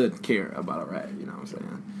they would care about a rat. You know what I'm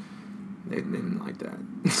saying? They didn't like that.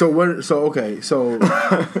 So what? So okay. So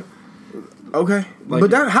okay. Like,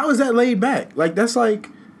 but how is that laid back? Like that's like.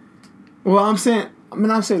 Well, I'm saying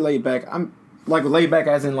laid back. I'm. Like laid back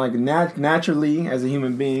as in like naturally as a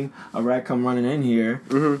human being, a rat come running in here.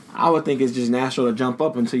 Mm-hmm. I would think it's just natural to jump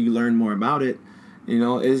up until you learn more about it.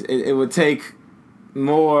 It would take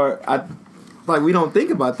more. We don't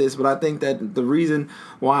think about this, but I think that the reason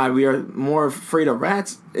why we are more afraid of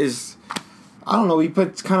rats is, I don't know, we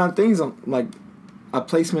put kind of things on like a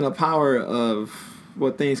placement of power of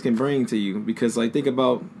what things can bring to you. Because like think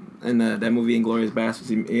about in that movie Inglourious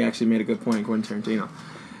Basterds, he actually made a good point, Quentin Tarantino.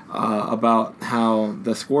 About how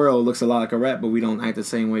the squirrel looks a lot like a rat, but we don't act the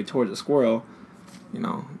same way towards a squirrel.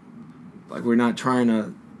 Like we don't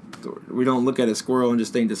look at a squirrel and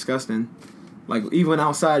just think disgusting. Like even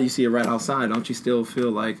outside, you see a rat outside, don't you still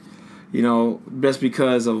feel like, just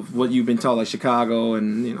because of what you've been taught, like Chicago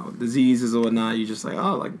and diseases or whatnot, you just like,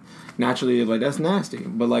 oh, like naturally, like that's nasty.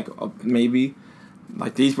 But like maybe,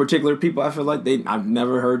 like these particular people, I feel like I've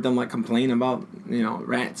never heard them like complain about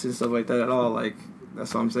rats and stuff like that at all. Like.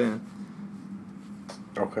 That's what I'm saying.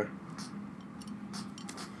 Okay.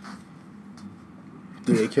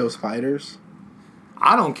 Do they kill spiders?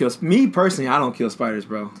 I don't kill. Me personally, I don't kill spiders,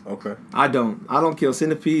 bro. Okay. I don't kill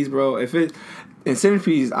centipedes, bro. And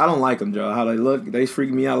centipedes, I don't like them, Joe. How they look, they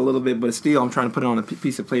freak me out a little bit. But still, I'm trying to put it on a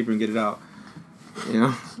piece of paper and get it out.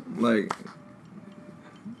 Like.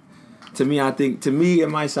 To me, it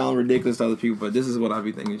might sound ridiculous to other people, but this is what I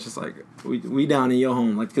be thinking. It's just like we down in your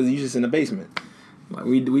home, like because you just in the basement. Like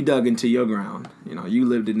we dug into your ground, you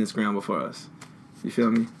lived in this ground before us. You feel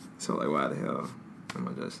me? So like, why the hell am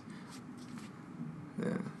I just?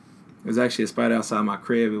 Yeah, there's actually a spider outside my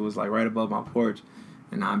crib. It was like right above my porch,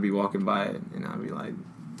 and I'd be walking by it, and I'd be like,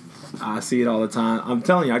 I see it all the time. I'm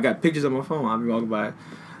telling you, I got pictures on my phone. I'd be walking by it,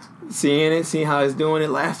 seeing how it's doing. It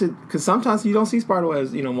lasted because sometimes you don't see spider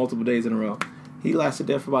webs, multiple days in a row. He lasted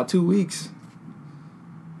there for about 2 weeks.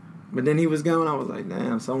 But then he was gone. I was like,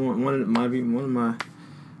 damn, might be one of my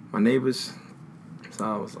neighbors. So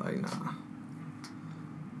I was like, nah.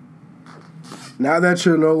 Now that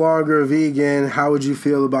you're no longer a vegan, how would you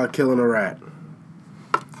feel about killing a rat?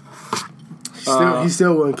 He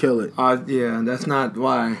still wouldn't kill it. Yeah, that's not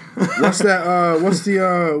why. What's the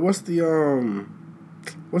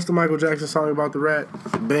Michael Jackson song about the rat?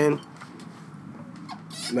 Ben.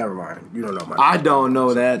 Never mind. You don't know Michael. I don't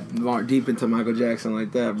know that deep into Michael Jackson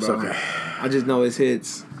like that, bro. It's okay. I just know his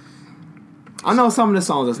hits. I know some of the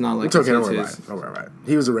songs that's not like it's okay. Don't worry about it.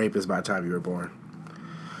 He was a rapist by the time you were born.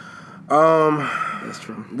 That's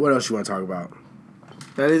true. What else you want to talk about?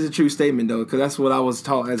 That is a true statement, though, because that's what I was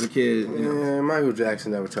taught as a kid. Yeah, Michael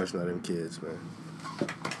Jackson never touched none of them kids, man.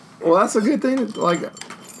 Well, that's a good thing. Like,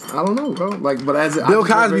 I don't know, bro. Like, but as Bill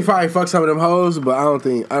Cosby probably fucked some of them hoes, but I don't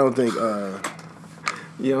think.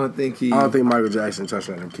 You don't think he? I don't think Michael Jackson touched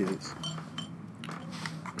on them kids.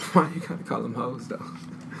 Why you gotta call them hoes though?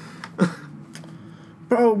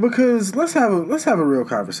 Bro, because let's have a real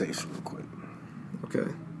conversation real quick.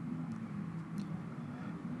 Okay.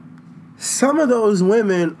 Some of those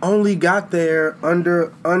women only got there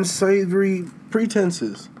under unsavory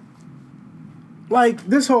pretenses. Like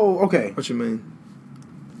this whole What you mean?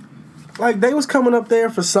 Like they was coming up there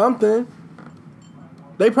for something.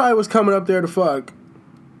 They probably was coming up there to fuck.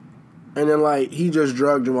 And then like he just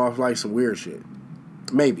drugged them off like some weird shit.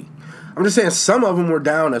 Maybe. I'm just saying some of them were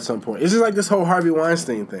down at some point. It's just like this whole Harvey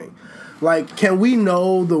Weinstein thing. Like, can we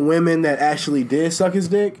know the women that actually did suck his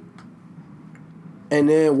dick? And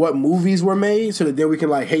then what movies were made so that then we can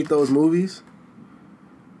like hate those movies?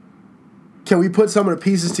 Can we put some of the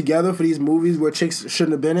pieces together for these movies where chicks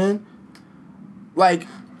shouldn't have been in? Like,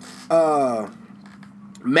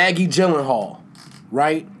 Maggie Gyllenhaal,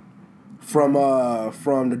 right? From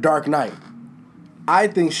The Dark Knight. I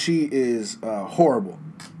think she is horrible.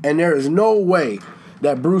 And there is no way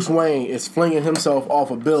that Bruce Wayne is flinging himself off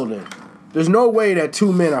a building. There's no way that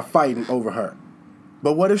two men are fighting over her.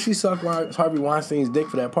 But what if she sucked Harvey Weinstein's dick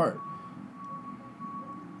for that part?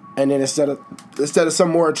 And then instead of some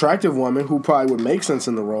more attractive woman who probably would make sense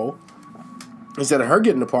in the role, instead of her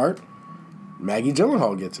getting the part, Maggie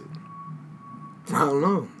Gyllenhaal gets it. I don't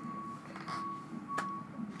know.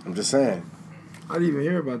 I'm just saying. I didn't even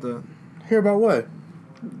hear about that. Hear about what?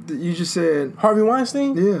 You just said Harvey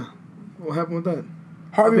Weinstein? Yeah. What happened with that?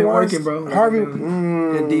 Harvey Weinstein, bro.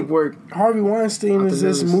 In deep work. Harvey Weinstein is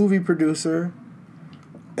this movie producer,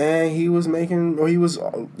 and he was making, or he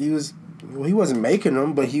wasn't making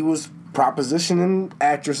them, but he was propositioning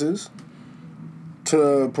actresses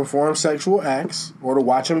to perform sexual acts or to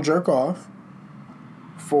watch them jerk off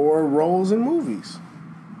for roles in movies.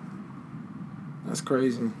 That's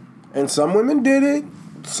crazy. And some women did it.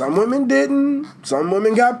 Some women didn't. Some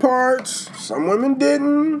women got parts. Some women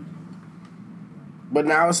didn't. But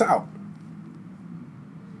now it's out.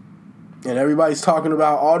 And everybody's talking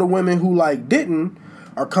about all the women who like didn't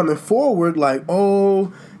are coming forward like,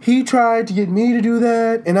 oh, he tried to get me to do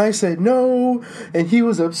that and I said no and he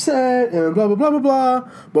was upset and blah, blah, blah, blah, blah.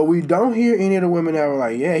 But we don't hear any of the women that were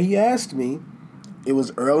like, yeah, he asked me. It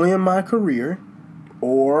was early in my career,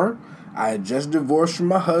 or I had just divorced from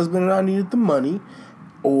my husband and I needed the money,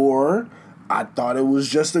 or I thought it was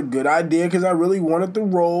just a good idea because I really wanted the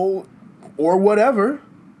role, or whatever.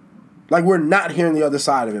 Like, we're not hearing the other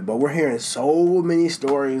side of it, but we're hearing so many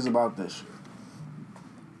stories about this shit.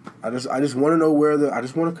 I just want to know I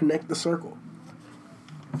just want to connect the circle.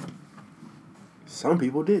 Some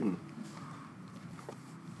people didn't.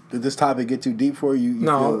 Did this topic get too deep for you?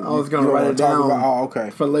 No, I was going to write it down okay.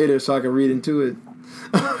 For later so I could read into it.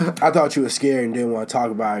 I thought you were scared and didn't want to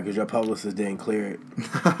talk about it because your publicist didn't clear it.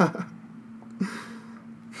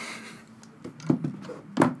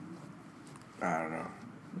 I don't know.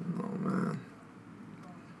 Oh, man.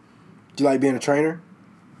 Do you like being a trainer?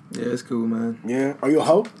 Yeah, it's cool, man. Yeah? Are you a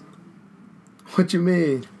hoe? What you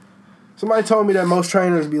mean? Somebody told me that most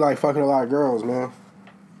trainers be like fucking a lot of girls, man.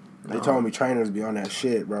 They told me trainers be on that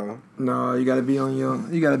shit, bro. No, you gotta be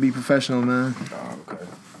you gotta be professional, man. Oh, okay.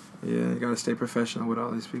 Yeah, you gotta stay professional with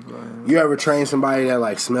all these people. You ever train somebody that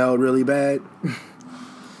like smelled really bad?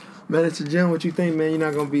 Man, it's a gym. What you think, man? You're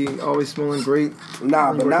not gonna be always smelling great.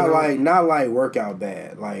 Nah, but not like workout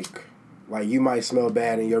bad. Like you might smell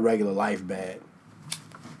bad in your regular life bad.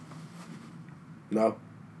 No.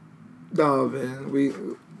 No, man.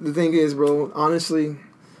 The thing is, bro. Honestly,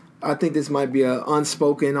 I think this might be a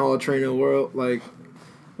unspoken all trainer world like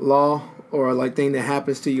law or like thing that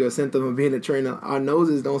happens to you, a symptom of being a trainer. Our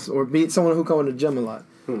noses don't, or being someone who come to the gym a lot.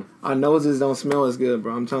 Our noses don't smell as good,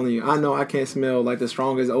 bro. I'm telling you. I know I can't smell like the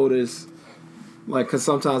strongest odors, like, because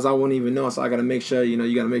sometimes I wouldn't even know. So I got to make sure, you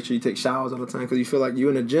got to make sure you take showers all the time because you feel like you're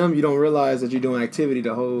in the gym, you don't realize that you're doing activity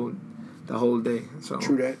the whole day. So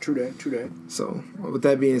True that. So with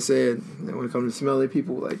that being said, when it comes to smelly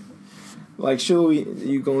people, like sure,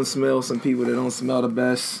 you gonna smell some people that don't smell the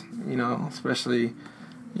best, especially,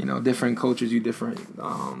 different cultures, different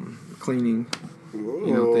cleaning.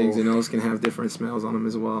 Things, those can have different smells on them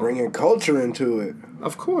as well. Bringing culture into it.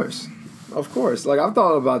 Of course. Like, I've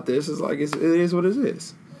thought about this. It's like, it is what it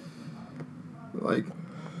is. Like.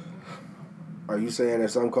 Are you saying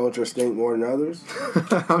that some cultures stink more than others?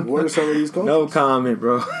 What are some of these cultures? No comment,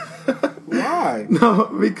 bro. Why? No,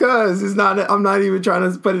 because it's not. I'm not even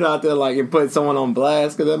trying to put it out there like and put someone on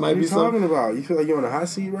blast because that might be something. What are you talking about? You feel like you're on a hot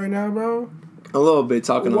seat right now, bro? A little bit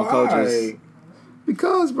talking Why? on cultures.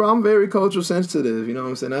 Because, bro, I'm very culture sensitive. You know what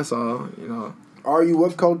I'm saying? That's all. You know.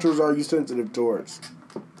 What cultures are you sensitive towards?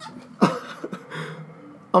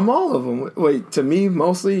 I'm all of them. Wait, to me,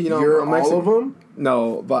 mostly, you know. You're I'm all of them?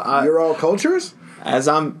 No, but You're all cultures? Because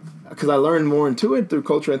I learned more into it through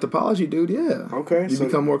culture anthropology, dude, yeah. Okay. You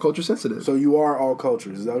become more culture sensitive. So you are all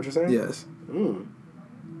cultures, is that what you're saying? Yes.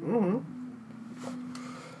 Mm-hmm.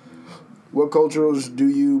 What cultures do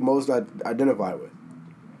you most identify with?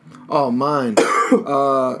 Oh, mine.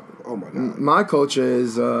 Oh my God. My culture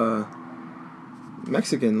is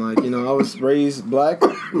Mexican. Like, you know, I was raised black.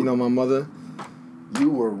 You know, my mother. You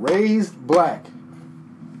were raised black.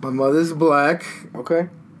 My mother's black. Okay.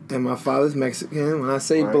 And my father's Mexican. When I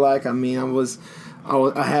say black, I mean I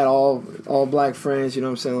had all black friends. You know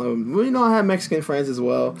what I'm saying? Like, well, you know, I had Mexican friends as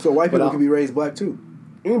well. So white people can be raised black too.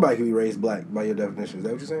 Anybody can be raised black by your definition. Is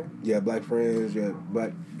that what you're saying? Yeah, black friends. Yeah,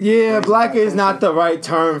 black. Yeah, black is not the right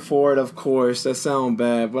term for it. Of course, that sounds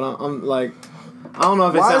bad. But I'm like, I don't know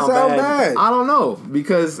if it sounds bad. I don't know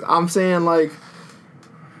because I'm saying like,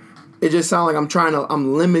 it just sounds like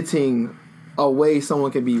I'm limiting a way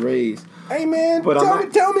someone can be raised. Hey man,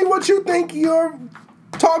 but tell me what you think.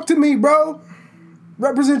 Talk to me, bro.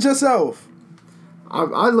 Represent yourself.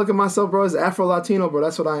 I look at myself, bro, as Afro-Latino, bro.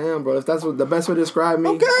 That's what I am, bro. If that's what the best way to describe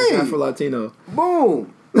me, it's Afro-Latino.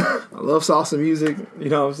 Boom. I love salsa music. You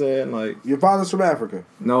know what I'm saying? Like, your father's from Africa?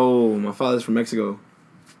 No, my father's from Mexico.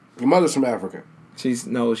 Your mother's from Africa? She's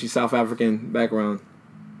South African background.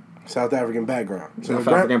 South African background. So South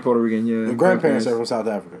African, Puerto Rican, yeah. Your grandparents are from South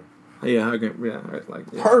Africa? Yeah,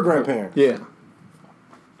 her grandparents? Yeah.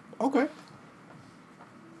 Okay.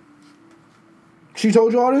 She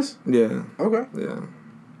told you all this? Yeah. Okay. Yeah.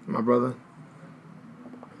 My brother.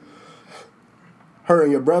 Her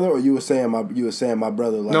and your brother, or you were saying my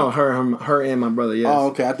brother like? No, her and my brother. Yes. Oh,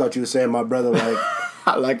 okay. I thought you were saying my brother like.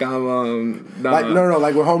 Like I'm like no,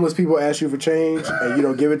 like when homeless people ask you for change and you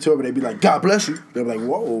don't give it to them, and they be like, "God bless you." They're like,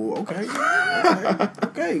 "Whoa,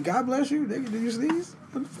 okay, God bless you." Did you sneeze?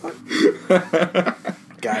 What the fuck?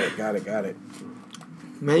 Got it.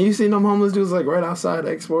 Man, you seen them homeless dudes like right outside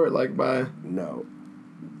Export, like by no.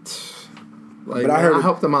 Like, but I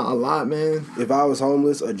helped them out a lot, man. If I was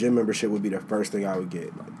homeless, a gym membership would be the first thing I would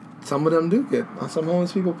get. Some of them do get. Some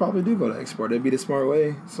homeless people probably do go to Export. It'd be the smart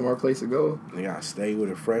way, smart place to go. They gotta stay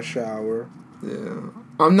with a fresh shower. Yeah,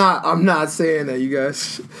 I'm not saying that you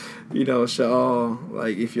guys, you know, should all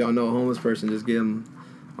like if y'all know a homeless person, just give them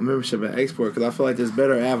a membership at Export because I feel like there's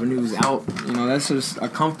better avenues out. You know, that's just a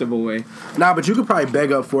comfortable way. Nah, but you could probably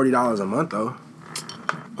beg up $40 a month though.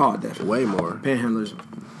 Oh, definitely way more. Panhandlers,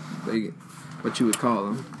 what you would call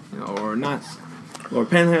them, you know, or not. Or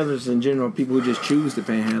panhandlers in general, people who just choose to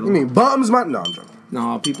panhandle. You mean bums? No, I'm joking.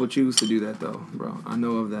 No, people choose to do that though, bro. I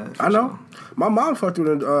know of that. I know. Sure. My mom fucked with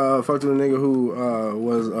a nigga who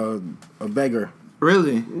was a beggar.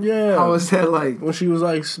 Really? Yeah. How was that like? When she was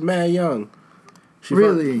like mad young.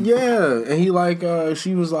 Really? Yeah, and he like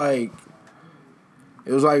she was like.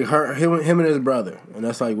 It was like him and his brother, and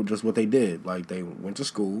that's like just what they did. Like they went to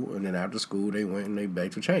school, and then after school they went and they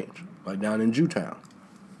begged for change, like down in Jewtown.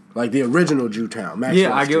 Like the original Jewtown.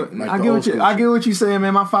 Yeah, I get what you're saying,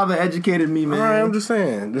 man. My father educated me, man. All right, I'm just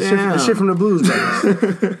saying. The shit from the Blues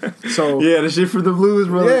Brothers. So yeah, the shit from the Blues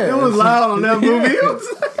Brothers. Yeah, it was loud on that movie.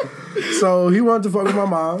 So he wanted to fuck with my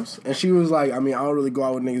mom's, and she was like, I mean, I don't really go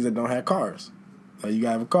out with niggas that don't have cars. Like, you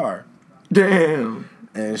gotta have a car. Damn.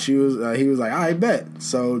 And he was like, I bet.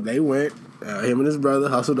 So they went, him and his brother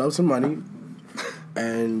hustled up some money,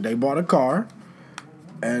 and they bought a car.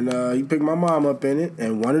 And he picked my mom up in it,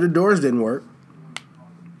 and one of the doors didn't work.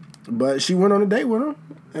 But she went on a date with him,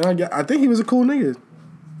 and I think he was a cool nigga.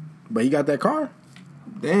 But he got that car.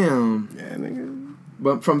 Damn. Yeah, nigga.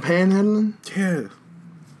 But from panhandling? Yeah.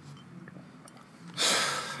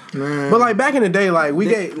 Man. But like back in the day, like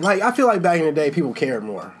I feel like back in the day people cared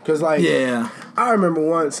more, cause like I remember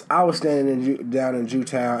once I was standing down in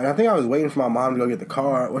Jewtown, and I think I was waiting for my mom to go get the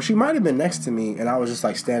car. Well, she might have been next to me, and I was just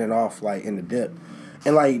like standing off like in the dip.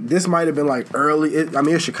 And, like, this might have been, like, early.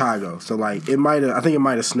 It's Chicago. So, like, I think it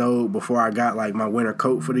might have snowed before I got, like, my winter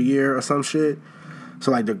coat for the year or some shit. So,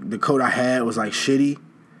 like, the coat I had was, like, shitty.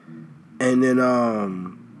 And then,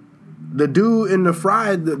 the dude in the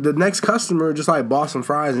fry, the next customer just, like, bought some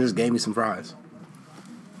fries and just gave me some fries.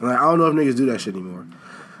 And, like, I don't know if niggas do that shit anymore.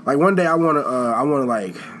 Like, one day I want to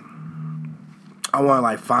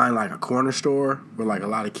find, like, a corner store where, like, a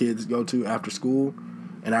lot of kids go to after school.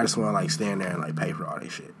 And I just want to, like, stand there and, like, pay for all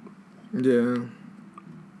that shit. Yeah.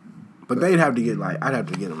 But they'd have to get I'd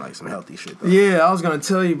have to get them like some healthy shit though. Yeah, I was gonna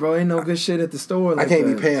tell you, bro. Ain't no good shit at the store. Like I can't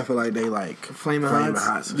that. be paying for like they like Flaming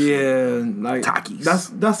Hots. Yeah, like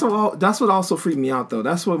Takis. That's what also freaked me out though.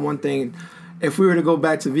 That's what one thing. If we were to go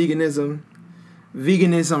back to veganism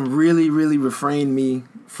really, really refrained me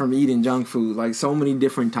from eating junk food. Like so many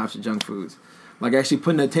different types of junk foods. Like actually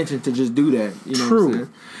putting attention to just do that. You know what I'm saying?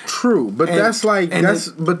 True. But that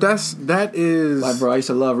is like, bro, I used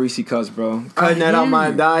to love Reese Cups, bro. Cutting that out my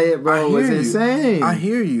diet, bro, was insane. I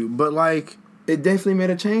hear you, but like it definitely made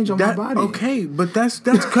a change on my body. Okay, but that's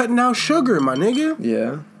cutting out sugar, my nigga.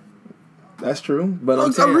 Yeah. That's true, but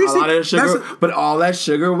I'm saying a lot of that sugar. But all that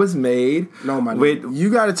sugar was made. No, my nigga. You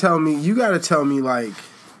gotta tell me like.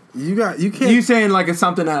 You can't. You saying like it's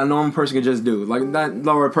something that a normal person can just do, like not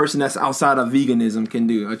or a person that's outside of veganism can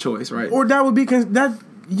do a choice, right? Or that would be that.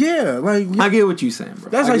 Yeah, like I get what you're saying, bro.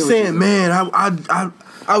 That's like saying, man,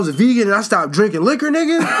 I was a vegan and I stopped drinking liquor,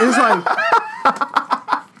 nigga. It's like,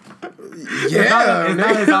 yeah, it's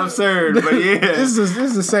not as absurd, but yeah, it's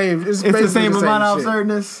the same. It's the same amount of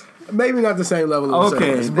absurdness. Maybe not the same level of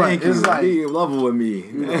absurdness, but it's like be level with me.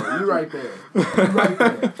 You right there. You right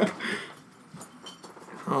there.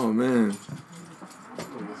 Oh man.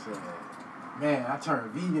 Man, I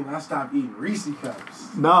turned vegan. I stopped eating Reese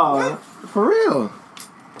Cups. No, what? For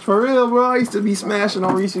real, bro. I used to be smashing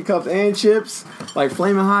on Reese Cups and chips, like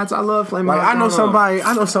Flaming Hots. I love Flaming Hots.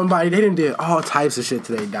 I know somebody. They did all types of shit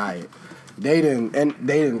to their diet. They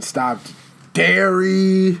didn't stop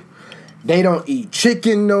dairy. They don't eat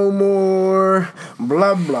chicken no more.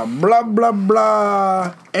 Blah, blah, blah, blah,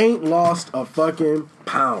 blah. Ain't lost a fucking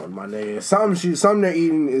pound, my nigga. Something they're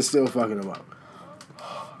eating is still fucking them up.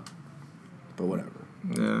 But whatever.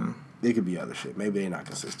 Yeah. It could be other shit. Maybe they're not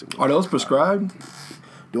consistent. Are those prescribed?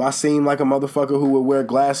 Do I seem like a motherfucker who would wear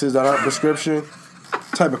glasses that aren't prescription?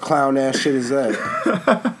 What type of clown ass shit is that?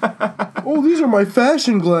 Oh, these are my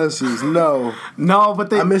fashion glasses. No,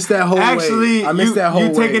 but I missed that whole actually, way. I missed that whole way.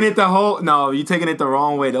 You taking it you taking it the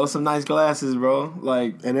wrong way. Those some nice glasses, bro.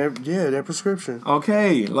 Like, and they're prescription.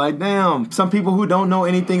 Okay, like damn. Some people who don't know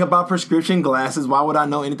anything about prescription glasses. Why would I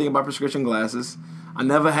know anything about prescription glasses? I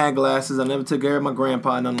never had glasses. I never took care of my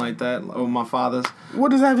grandpa, nothing like that, or my father's.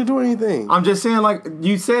 What does that have to do with anything? I'm just saying, like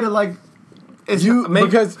you said it, like. It's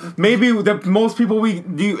because maybe most people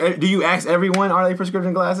do you ask everyone, are they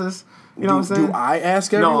prescription glasses? You know what I'm saying? Do I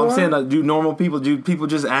ask everyone? No, I'm saying do normal people people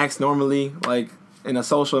just ask normally, like in a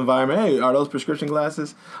social environment, hey, are those prescription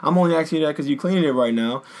glasses? I'm only asking you that because you're cleaning it right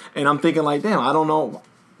now, and I'm thinking like, damn, I don't know.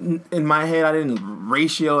 In my head, I didn't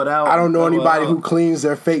ratio it out. I don't know anybody who cleans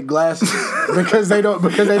their fake glasses because they don't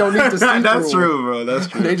need to see. That's true, bro. That's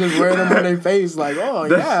true. They just wear them on their face, like, oh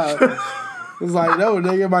yeah. It's like, no,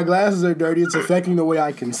 nigga, my glasses are dirty. It's affecting the way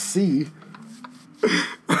I can see.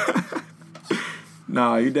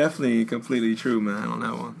 No, you definitely completely true, man, on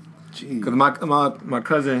that one. Jeez. Because my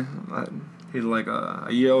cousin, he's like a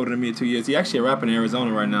year older than me, 2 years. He actually a rapper in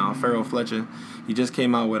Arizona right now, Pharoah Fletcher. He just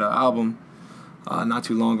came out with an album not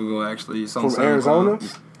too long ago, actually. From Arizona?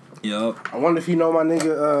 Yup. I wonder if you know my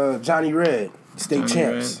nigga Johnny Red, State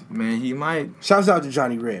Champs. Red. Man, he might. Shouts out to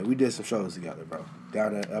Johnny Red. We did some shows together, bro.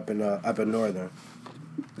 Down up in Northern.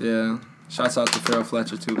 Yeah. Shouts out to Pharoah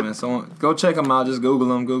Fletcher too, man. So go check him out. Just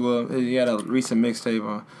Google him. He had a recent mixtape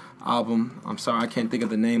or album. I'm sorry, I can't think of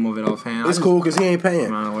the name of it offhand. It's cool because he ain't paying.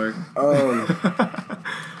 I'm out of work.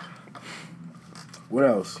 What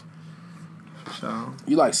else? So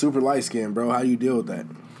you like super light skin, bro. How do you deal with that?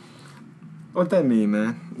 What that mean,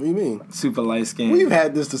 man? What do you mean? Super light skin. We've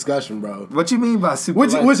had this discussion, bro. What you mean by super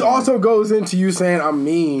light skin? Which also goes into you saying I'm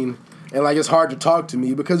mean and like it's hard to talk to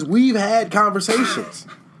me because we've had conversations.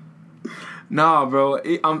 Nah, bro.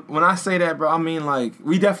 When I say that, bro, I mean like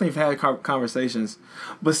we definitely have had conversations,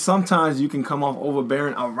 but sometimes you can come off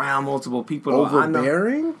overbearing around multiple people.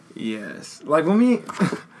 Overbearing? Yes. Like when me,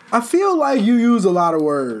 I feel like you use a lot of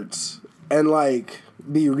words and like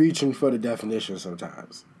be reaching for the definition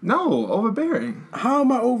sometimes. No, overbearing. How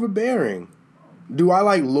am I overbearing? Do I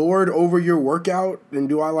like lord over your workout and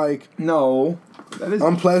do I like no? That is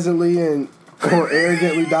unpleasantly and or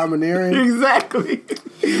arrogantly domineering? Exactly.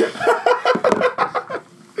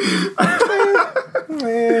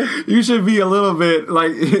 Man. You should be a little bit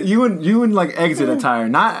like you in like exit attire,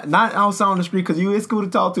 not outside on the street because it's cool to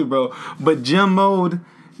talk to, bro. But gym mode,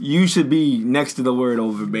 you should be next to the word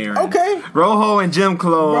overbearing. Okay. Rojo and gym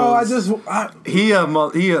clothes. Bro, I don't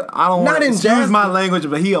want to use my language,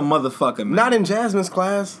 but he a motherfucker, man. Not in Jasmine's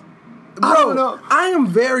class. Bro, I don't know. I am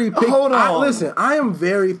very picky. Hold on. I am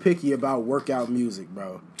very picky about workout music,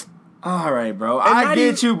 bro. All right, bro. And I not get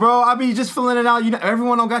even- you, bro. I be just filling it out. You know,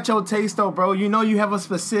 everyone don't got your taste though, bro. You know you have a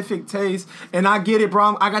specific taste, and I get it,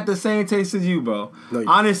 bro. I got the same taste as you, bro. No, you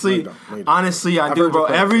honestly, don't. No, you don't. honestly, I I've do, heard bro.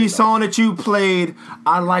 your Every questions, song that you played,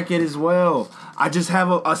 I like it as well. I just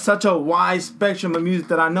have such a wide spectrum of music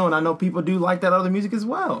that I know, and I know people do like that other music as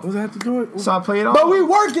well. What does that have to do with? So I play it all. But we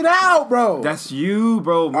work it out, bro. That's you,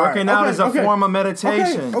 bro. Working out is a form of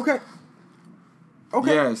meditation. Okay.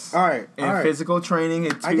 Yes. All right. And physical training,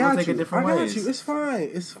 people take it different ways. I got you. It's fine.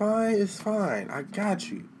 It's fine. It's fine. I got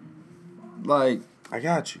you. Like, I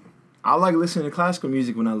got you. I like listening to classical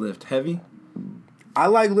music when I lift heavy. I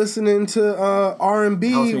like listening to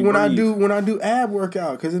R&B Helps me when I breathe. do ab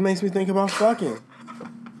workout because it makes me think about fucking.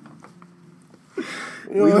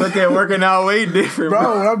 You We know? look at working out way different,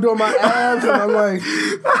 Bro, when I'm doing my abs and I'm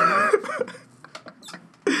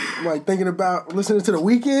like thinking about listening to The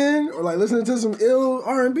Weeknd or like listening to some ill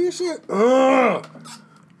R&B shit.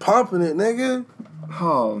 Pumping it, nigga.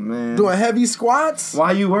 Oh man. Doing heavy squats.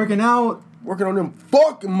 Why you working out? Working on them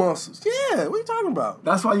fucking muscles. Yeah, what are you talking about?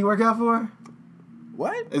 That's why you work out for?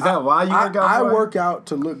 What? Is that why you work out I for? work out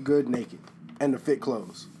to look good naked and to fit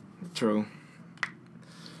clothes. True.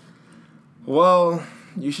 Well,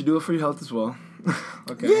 you should do it for your health as well.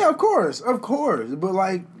 Okay. Yeah, of course. But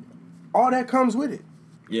like, all that comes with it.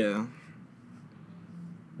 Yeah.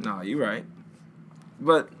 No, you're right.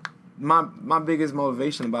 But my biggest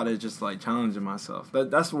motivation about it is just like challenging myself.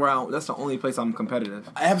 That's the only place I'm competitive.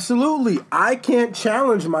 Absolutely. I can't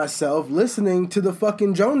challenge myself listening to the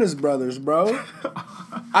fucking Jonas Brothers, bro.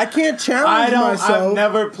 I can't challenge myself. I've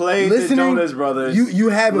never played the Jonas Brothers. You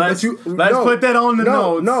haven't, let's but let's put that on the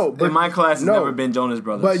notes. No, but in my class, it's never been Jonas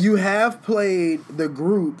Brothers. But you have played the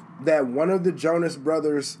group that one of the Jonas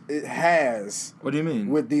Brothers has. What do you mean?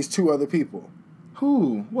 With these two other people.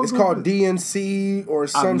 Who? What it's group called DNC or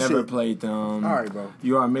some shit. I've never played them. All right, bro.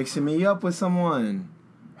 You are mixing me up with someone.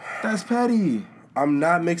 That's petty. I'm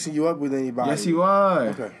not mixing you up with anybody. Yes, you are.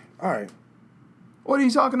 Okay. All right. What are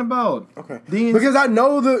you talking about? Okay. DNC. Because I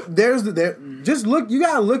know just look, you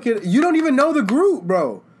gotta look at, you don't even know the group,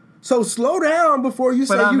 bro. So slow down before you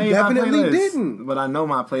say you definitely didn't. But I know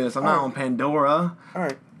my playlist. I'm not on Pandora. All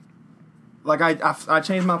right. Like I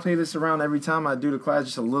change my playlist around every time I do the class,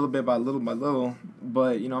 just a little bit by little.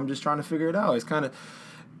 But you know, I'm just trying to figure it out. It's kind of,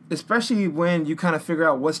 especially when you kind of figure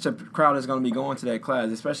out what's the crowd is going to be going to that class.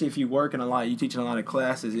 Especially if you working a lot, you teaching a lot of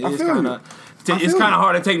classes. It's kind of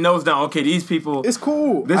hard to take notes down. Okay, these people. It's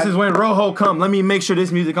cool. This is when Rojo come. Let me make sure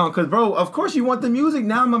this music on, cause bro, of course you want the music.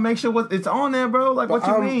 Now I'm gonna make sure it's on there, bro. Like what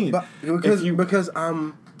you mean? Because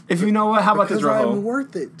if you know what, how about this, Rojo? I'm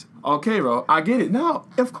worth it. Okay, bro, I get it. No,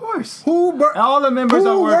 of course. All the members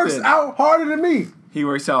are worth works out harder than me? He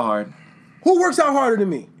works out hard. Who works out harder than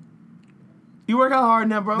me? You work out hard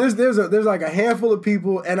now, bro. There's like a handful of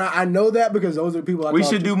people, and I know that because those are the people I We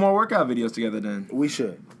talk should to. do more workout videos together then. We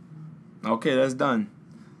should. Okay, that's done.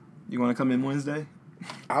 You want to come in Wednesday?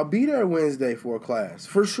 I'll be there Wednesday for a class,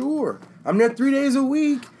 for sure. I'm there 3 days a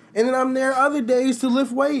week, and then I'm there other days to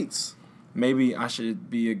lift weights. Maybe I should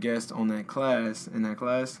be a guest on that class.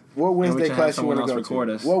 What Wednesday class you want to go record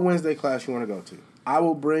to? us. What Wednesday class you want to go to?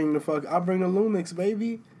 I'll bring the Lumix,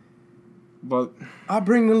 baby. But I'll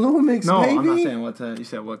bring the Lumix, no, baby. I'm not saying what time. You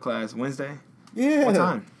said what class? Wednesday? Yeah. What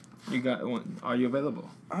time? Are you available?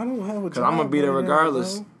 I don't have a job. Because I'm gonna be there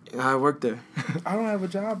regardless. Now, I work there. I don't have a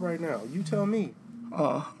job right now. You tell me.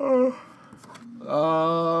 I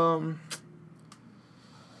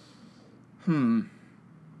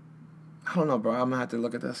don't know, bro. I'm gonna have to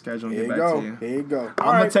look at that schedule and Here get you back go. to you. Here you go.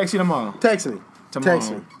 I'm gonna text you tomorrow. Text me. Tomorrow.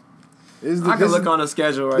 Text me. I can look on the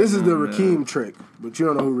schedule right now. This is the Rakeem trick, but you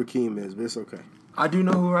don't know who Rakeem is, but it's okay. I do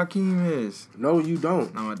know who Rakeem is. No, you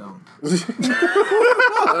don't. No, I don't.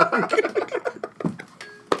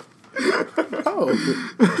 Oh.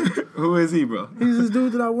 Who is he, bro? He's this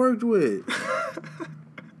dude that I worked with.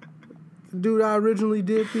 The dude I originally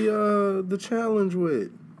did the challenge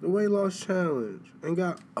with. The weight loss challenge. And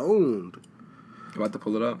got owned. You about to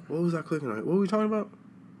pull it up? What was I clicking on? What were we talking about?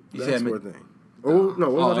 You The said export thing. Oh, no.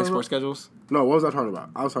 What was I talking export about? schedules? No, what was I talking about?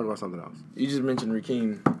 I was talking about something else. You just mentioned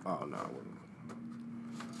Rakeem. Oh, no. I wasn't.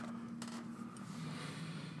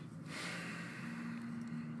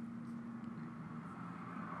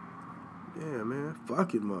 Yeah, man.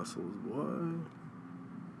 Fucking muscles, boy.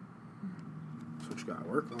 That's what you gotta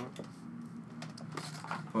work on.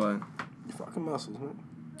 What? Your fucking muscles, man.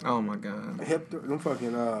 Oh my god. Them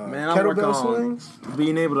fucking Man, I'm working kettlebell on swings.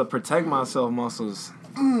 being able to protect myself muscles.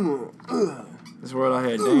 This world out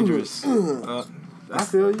here dangerous. I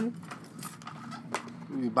feel you.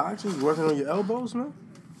 You boxing? You working on your elbows, man?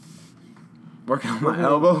 Working on my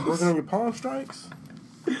elbows. Working on your palm strikes?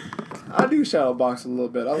 I do shadow box a little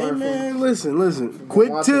bit. I Hey learned man, from listen.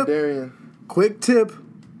 Quick tip. Darian. Quick tip.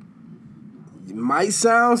 It might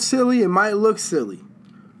sound silly. It might look silly.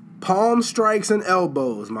 Palm strikes and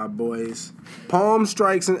elbows, my boys. Palm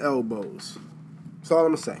strikes and elbows. That's all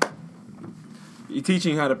I'm gonna say. You're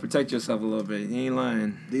teaching how to protect yourself a little bit. You ain't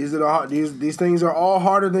lying. These things are all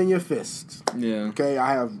harder than your fists. Yeah. Okay,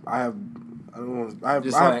 I have Floyd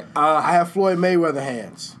Mayweather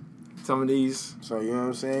hands. Some of these. So you know what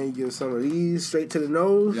I'm saying? You give some of these straight to the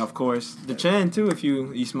nose. Yeah, of course. The chin too. If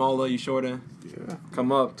you smaller, you shorter. Yeah.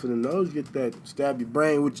 Come up To the nose, get that stab your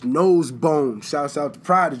brain with your nose bone. Shouts out to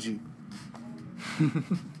Prodigy.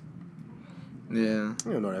 Yeah. You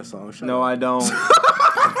don't know that song. Shut No, up. I don't.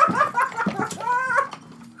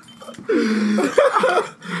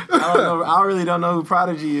 I don't know. I really don't know who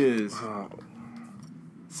Prodigy is.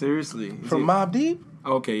 Seriously. From Mobb Deep?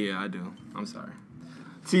 Okay, yeah, I do. I'm sorry.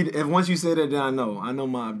 See, if once you say that, then I know. I know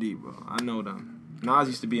Mobb Deep, bro. I know them. Nas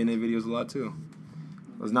used to be in their videos a lot too.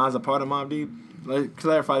 Was Nas a part of Mobb Deep? Let's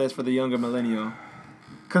clarify this for the younger millennial.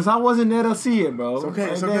 Cause I wasn't there to see it, bro. It's okay.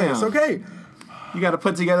 Like, It's okay. damn. It's okay. You got to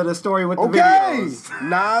put together the story with the Okay. videos.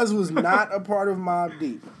 Nas was not a part of Mobb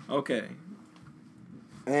Deep. Okay.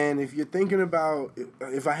 And if you're thinking about,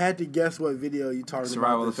 if I had to guess what video you talking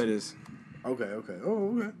Survival about, of the fittest. Okay.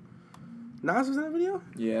 Oh, okay. Nas was in that video?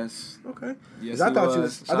 Yes. Okay. Yes, I he thought was. you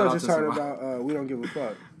was Shout out talking to about We Don't Give a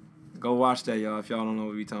Fuck. Go watch that, y'all, if y'all don't know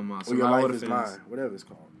what we talking about. Or Your Survival Life of Is the Mine. Fittest. Whatever it's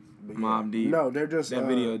called. But Mobb Deep. No, they're just That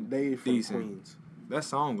video they from decent. Queens. That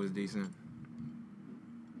song was decent.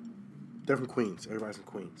 They're from Queens. Everybody's from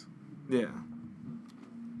Queens. Yeah.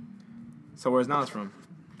 So where's Nas from?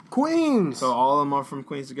 Queens! So all of them are from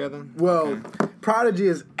Queens together? Well, Okay. Prodigy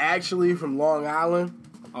is actually from Long Island.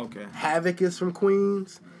 Okay. Havoc is from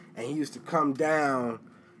Queens. And he used to come down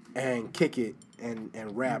and kick it and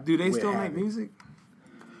rap. Do they with still Havoc. make music?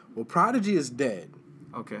 Well, Prodigy is dead.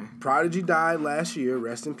 Okay. Prodigy died last year.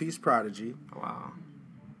 Rest in peace, Prodigy. Wow.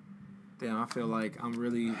 Damn, I feel like I'm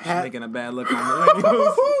really Ha- making a bad look on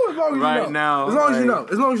millennials As long as you right know. now. As long as you know.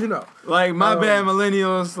 like- As long as you know. Like, my bad,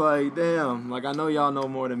 millennials. Like, damn. Like, I know y'all know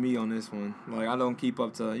more than me on this one. Like, I don't keep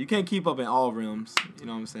up to... You can't keep up in all realms. You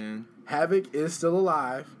know what I'm saying? Havoc is still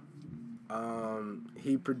alive.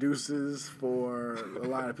 He produces for a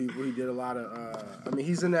lot of people. He did a lot of. I mean,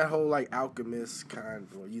 he's in that whole like Alchemist kind.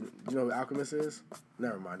 Well, you know what Alchemist is?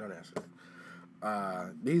 Never mind. Don't answer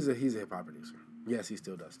that. He's a hip hop producer. Yes, he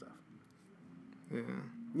still does stuff. Yeah. You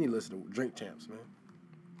need to listen to Drink Champs, man.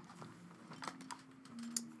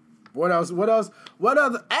 What else? What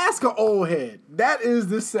other? Ask an old head. That is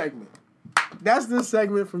this segment. That's this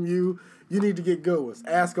segment from you. You need to get good ones.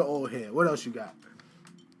 Ask an old head. What else you got?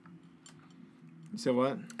 You said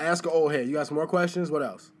what? Ask an old head. You got some more questions? What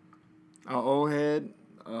else? Old head.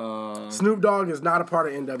 Snoop Dogg is not a part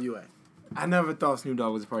of NWA. I never thought Snoop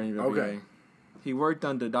Dogg was a part of NWA. Okay. He worked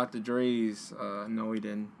under Dr. Dre's. No, he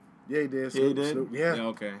didn't. Yeah, he did. Yeah, he did? Snoop, yeah.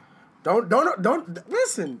 Okay. Don't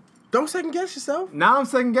listen. Don't second guess yourself. Now I'm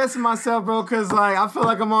second guessing myself, bro, because like I feel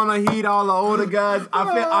like I'm on a heat. All the older guys,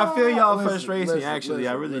 I feel y'all frustration. Actually,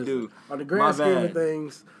 I really do. On the grand scheme bad. of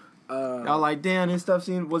things, Y'all like, damn, this stuff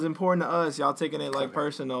was important to us. Y'all taking it like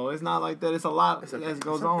personal. It's not like that. It's a lot that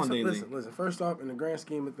goes on daily. Listen. First off, in the grand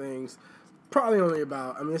scheme of things, probably only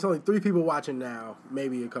about. I mean, it's only 3 people watching now,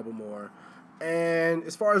 maybe a couple more. And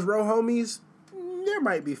as far as row homies, there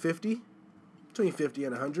might be 50, between 50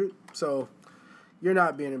 and 100. So you're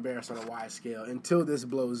not being embarrassed on a wide scale until this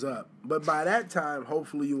blows up. But by that time,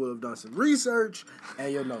 hopefully you will have done some research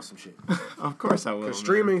and you'll know some shit. Of course I will. Because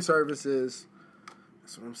streaming services,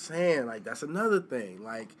 that's what I'm saying. Like, that's another thing.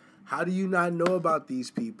 Like, how do you not know about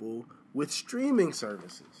these people with streaming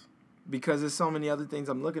services? Because there's so many other things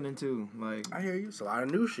I'm looking into. Like, I hear you. It's a lot of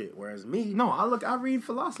new shit. Whereas me, no, I read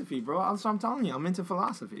philosophy, bro. That's what I'm telling you. I'm into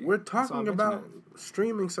philosophy. we're That's why talking I about mentioned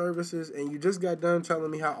streaming services, and you just got done telling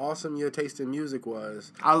me how awesome your taste in music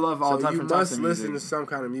was. it. I love all So you different types must of music. listen to some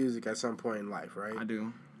kind of music at some point in life, right? I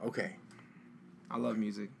do. Okay. I love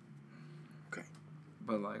music. Okay.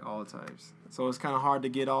 But like all types. So it's kind of hard to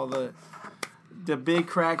get all the big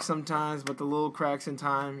cracks sometimes, but the little cracks in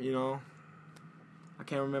time, you know. I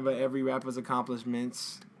can't remember every rapper's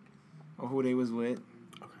accomplishments or who they was with.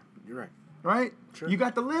 Okay. You're right. Right? Sure. You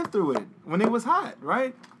got to live through it when it was hot,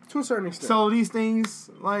 right? To a certain extent. So these things,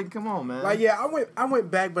 like, come on, man. Like, yeah, I went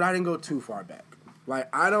back, but I didn't go too far back. Like,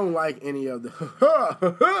 I don't like any of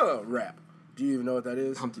the rap. Do you even know what that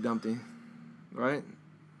is? Humpty Dumpty, right?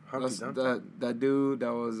 Humpty Dumpty. That dude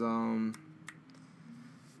that was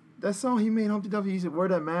that song he made, Humpty Dumpty. He used to wear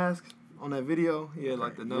that mask on that video. He had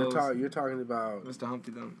like the nose. You're talking about Mr.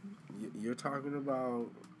 Humpty Dumpty. You're talking about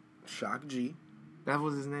Shock G. That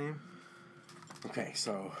was his name. Okay,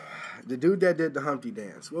 so the dude that did the Humpty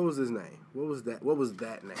dance, what was his name? What was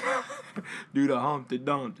that name? Do the Humpty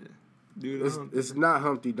Dumpty. It's not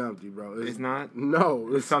Humpty Dumpty, bro. It's not? No.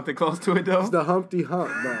 It's something close to it, though? It's the Humpty Hump,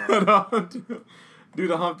 bro. Do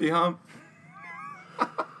the Humpty Hump.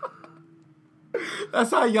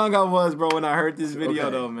 That's how young I was, bro, when I heard this video,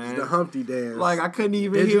 though, man. It's the Humpty dance. Like, I couldn't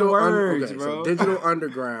even hear words, bro. So Digital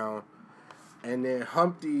Underground, and then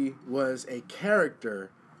Humpty was a character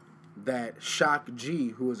that Shock G,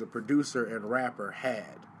 who was a producer and rapper,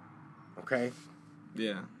 had. Okay?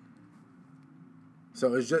 Yeah.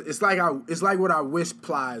 So it's like what I wish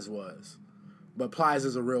Plies was. But Plies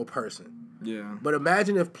is a real person. Yeah. But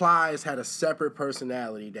imagine if Plies had a separate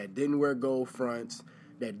personality that didn't wear gold fronts,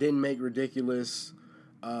 that didn't make ridiculous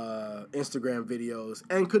Instagram videos,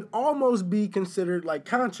 and could almost be considered like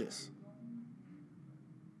conscious.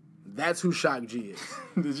 That's who Shock G is.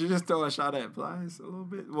 Did you just throw a shot at Plies a little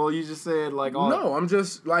bit? Well, you just said like all. No, I'm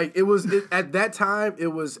just like at that time. It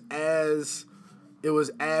was as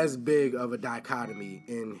big of a dichotomy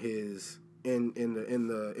in his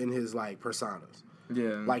like personas.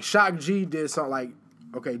 Yeah. Like Shock G did something like,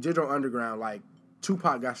 okay, Digital Underground, like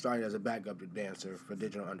Tupac got started as a backup dancer for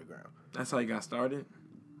Digital Underground. That's how he got started?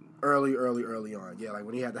 Early on. Yeah, like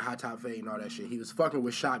when he had the high top fade and all that shit, he was fucking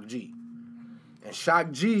with Shock G. And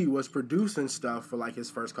Shock G was producing stuff for like his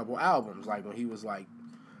first couple albums. Like when he was like,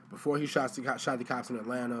 before he shot the cops in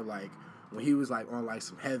Atlanta, like when he was like on like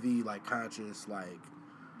some heavy, like conscious, like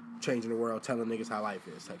changing the world, telling niggas how life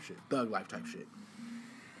is type shit. Thug life type shit.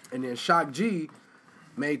 And then Shock G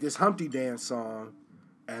made this Humpty Dance song,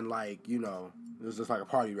 and like, you know, it was just like a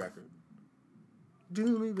party record.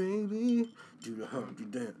 Do me, baby, do the Humpty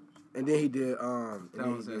Dance. And then he did, that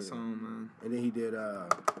was that song, man. And then he did,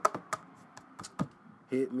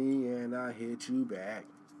 Hit Me and I Hit You Back.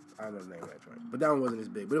 I don't know the name of that joint. But that one wasn't as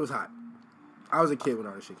big, but it was hot. I was a kid when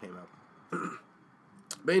all this shit came out.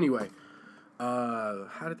 But anyway,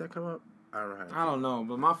 how did that come up? I don't know,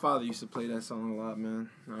 but my father used to play that song a lot, man.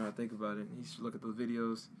 Now that I think about it, he used to look at those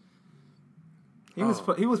videos. He was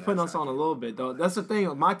putting us on a little bit, though. That's the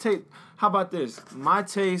thing. My taste. How about this? My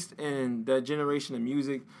taste in that generation of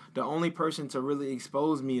music, the only person to really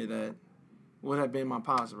expose me to that would have been my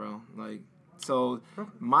pops, bro. Like, so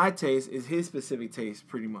my taste is his specific taste,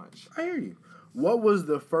 pretty much. I hear you. What was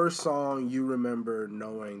the first song you remember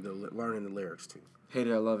learning the lyrics to? Hate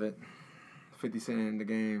It, I Love It. 50 Cent in the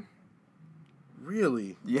Game.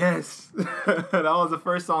 Really? Yes. That was the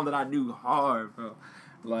first song that I knew hard, bro.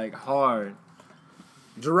 Like, hard.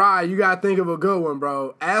 Gerard, you gotta think of a good one,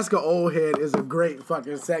 bro. Ask a Old Head is a great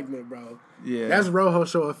fucking segment, bro. Yeah. That's Rojo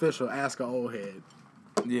Show official. Ask a Old Head.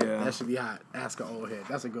 Yeah. That should be hot. Ask a Old Head.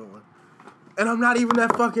 That's a good one. And I'm not even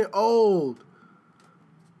that fucking old.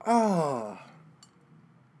 Oh.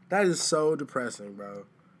 That is so depressing, bro.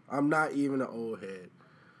 I'm not even an old head.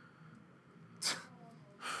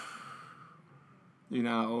 You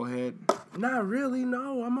not an old head? Not really,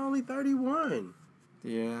 no. I'm only 31.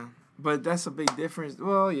 Yeah. But that's a big difference.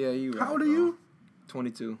 Well, yeah, you right. How old are you?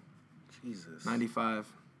 22. Jesus.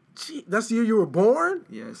 95. Gee, that's the year you were born?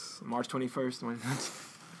 Yes. March 21st.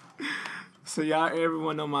 So y'all,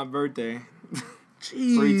 everyone know my birthday.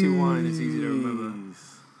 Jeez. 3, 2, 1. It's easy to remember.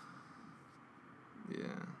 Yeah.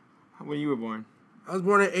 When you were born? I was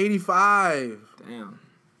born in 85. Damn.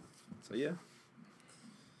 So, yeah.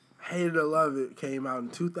 Hate It or Love It came out in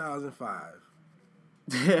 2005.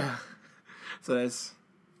 Yeah. So that's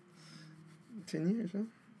 10 years, huh?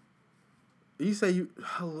 You say you...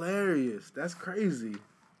 Hilarious. That's crazy.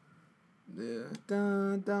 Yeah.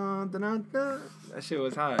 Dun, dun, dun, dun, dun. That shit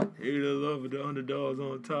was hot. Hate It or Love It, the underdogs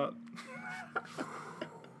on top.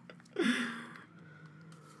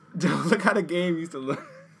 Yo, look how the game used to look.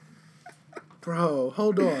 Bro,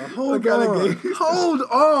 hold on. Hold on,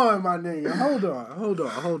 my nigga. Hold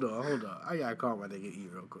on. I gotta call my nigga E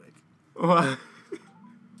real quick. Why?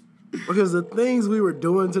 Because the things we were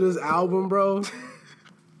doing to this album, bro.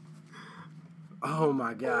 Oh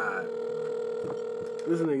my God.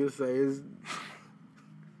 This nigga says.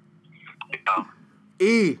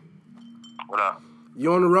 E. What up?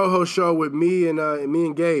 You on the Rojo Show with me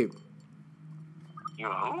and Gabe. You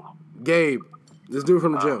who? Gabe. This dude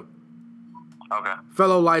from the gym. Okay.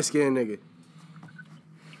 Fellow light-skinned nigga.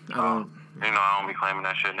 You know I don't be claiming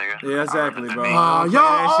that shit, nigga. Yeah, exactly, bro. Y'all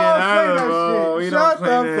all say that shit. We Shut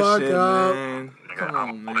don't the fuck up. Man. Nigga, Come I'm on,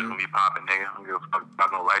 always man. gonna be popping, nigga. I don't give a fuck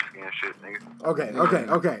about no light skin shit, nigga.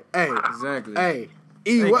 Okay. Hey. Exactly. Hey.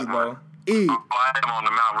 E, Thank what? you, bro. E. I am on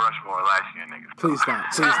the Mount Rushmore light skin niggas.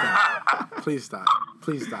 Please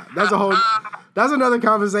stop. That's another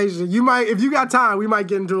conversation. If you got time, we might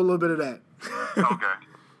get into a little bit of that. Okay.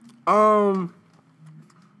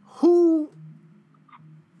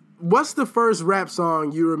 What's the first rap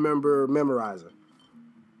song you remember memorizing?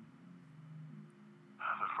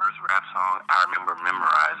 The first rap song I remember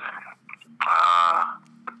memorizing.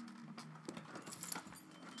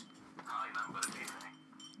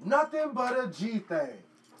 Nothing but a G thing.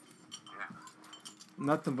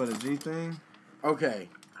 Nothing but a G thing. Okay.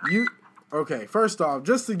 First off,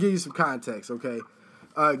 just to give you some context, okay?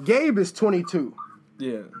 Gabe is 22. Yeah.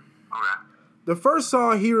 Okay. The first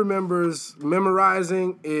song he remembers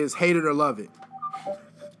memorizing is Hate It or Love It.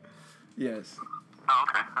 Yes. Oh,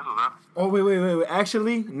 okay. That's what's up. Oh, wait.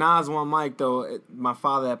 Actually, Nas One Mic, though. My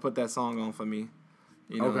father had put that song on for me.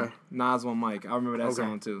 You know, Okay. Nas One Mic. I remember that Okay.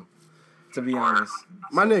 song, too. To be honest.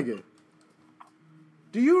 My nigga,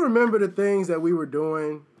 do you remember the things that we were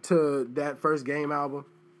doing to that first Game album?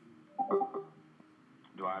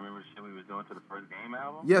 Do I remember shit we was doing to the first Game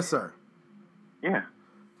album? Yes, sir. Yeah.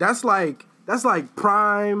 That's like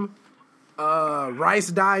prime rice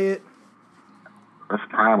diet. That's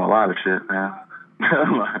prime a lot of shit, man.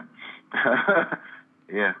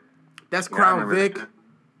 Yeah. That's Yeah, I Crown remember Vic. that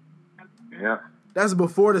shit. Yeah. That's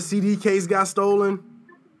before the CD case got stolen.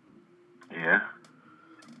 Yeah.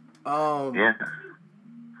 Um, Yeah.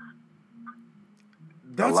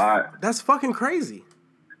 that's a lot. That's fucking crazy.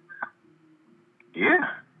 Yeah.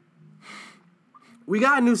 We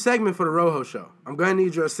got a new segment for the Rojo Show. I'm gonna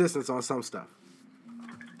need your assistance on some stuff.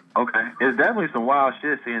 Okay. It's definitely some wild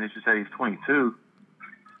shit seeing that you said he's 22.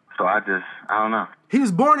 So I don't know. He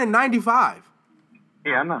was born in '95.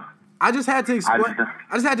 Yeah, I know. I just had to explain. just-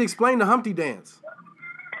 I just had to explain the Humpty Dance.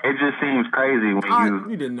 It just seems crazy when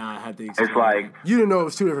You did not have to explain. it's like, You didn't know it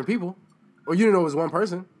was two different people, or you didn't know it was one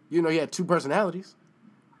person. You didn't know he had two personalities.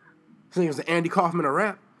 His name was Andy Kaufman of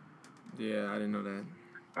rap. Yeah, I didn't know that.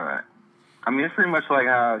 all right. I mean, it's pretty much like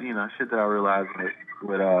how, shit that I realized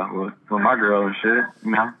with my girl and shit.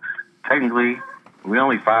 Technically, we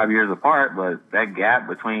only 5 years apart, but that gap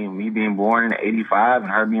between me being born in '85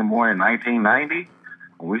 and her being born in 1990,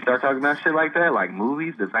 when we start talking about shit like that, like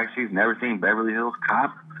movies, the fact she's never seen Beverly Hills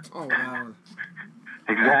Cop, Oh, wow.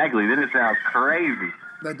 exactly, then it sounds crazy.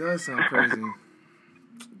 That does sound crazy.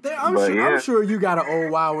 I'm sure you got an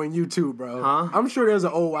old WoW in you too, bro. Huh? I'm sure there's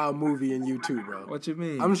an old WoW movie in you too, bro. What you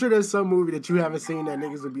mean? I'm sure there's some movie that you haven't seen that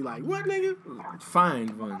niggas would be like, what, nigga?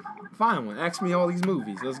 Find one. Ask me all these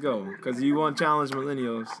movies. Let's go. Because you want to challenge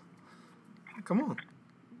millennials. Come on.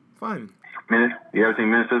 Find me. You ever seen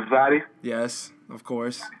Minister Society? Yes, of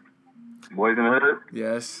course. Boys in the Hood?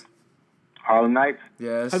 Yes. Harlem Nights?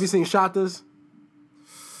 Yes. Have you seen Shotas?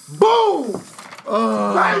 Boom!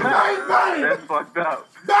 Bang, bang, bang! That's fucked up.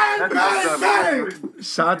 Bang, That's bang, fucked bang! up.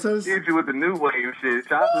 Shotas? Hit you with the new wave shit.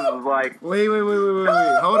 Shotas was like, Wait.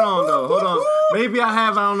 Hold on. Maybe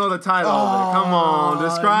I don't know the title of it. Come on.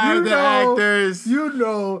 Describe the actors. You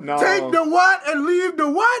know. No. Take the what and leave the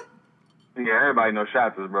what? yeah, everybody knows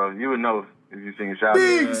Shotas, bro. You would know if you seen Shotas.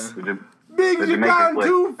 Biggs. The Biggs, you Jamaican gone flick.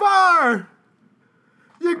 too far.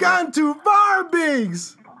 You gone too far,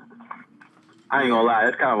 Biggs. I ain't gonna lie,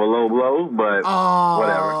 that's kind of a low blow, but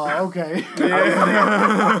whatever. Okay.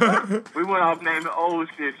 We went off naming old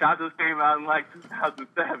shit. Shotas came out in like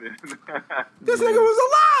 2007. This nigga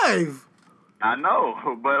was alive. I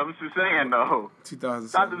know, but I'm just saying though. 2007.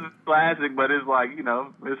 Shotas is classic, but it's like,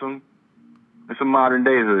 there's some modern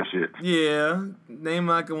days of shit. Yeah. Name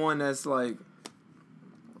like a one that's like.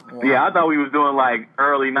 Yeah, I thought we was doing like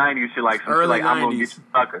early 90s shit, like some Early shit like I'm gonna 90s. get you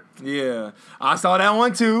sucker. Yeah. I saw that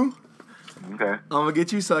one too. Okay. I'm gonna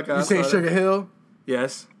get you, sucker. You seen Sugar Hill?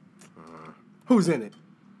 Yes. Who's in it?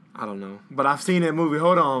 I don't know, but I've seen that movie.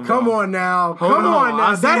 Hold on, bro. Come on now. Hold Come on on. now.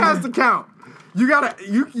 I That seen has it. to count. You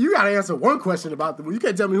gotta answer one question about the movie. You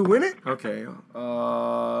can't tell me who in it. Okay.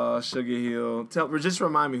 Sugar Hill. Just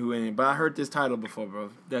remind me who in it. But I heard this title before, bro.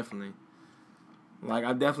 Definitely. Like,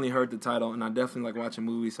 I definitely heard the title, and I definitely like watching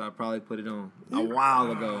movies, so I probably put it on a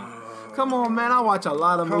while ago. Come on, man. I watch a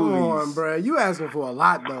lot of Come movies. on, bro. You asking for a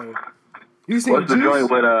lot though. You seen What's the Juice?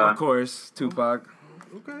 joint with Of course, Tupac.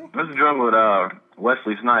 Okay. what's the joint with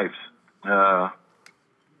Wesley Snipes?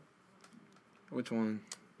 Which one?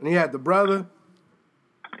 And he had the brother.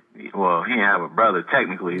 Well, he didn't have a brother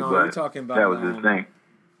technically, No, but you're talking about, that was his thing.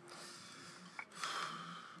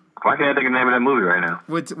 Why can't I think of the name of that movie right now?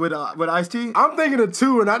 With Ice-T? I'm thinking of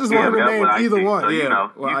two, and I just want him to with name Ice-T, either one. So, Yeah, you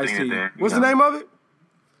know, well, you Ice-T. seen it there. What's You the know. name of it?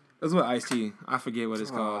 That's what Ice-T. I forget what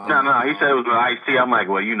it's called. No, he said it was with Ice-T. I'm like,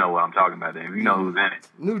 well, you know what I'm talking about then. You know who's in it.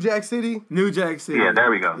 New Jack City. New Jack City. Yeah,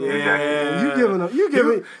 there we go. New Jack City. You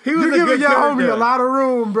giving he was a giving good your homie character. a lot of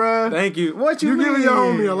room, bruh. Thank you. What you mean? giving your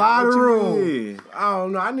homie a lot of What you room. mean? I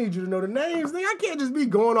don't know. I need you to know the names. Nigga, I can't just be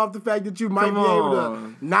going off the fact that you might Come be able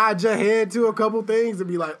on. to nod your head to a couple things and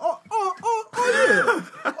be like, oh yeah,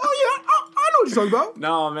 I know what you're talking about.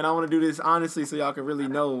 No, man, I want to do this honestly so y'all can really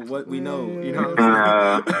know what we know. You know what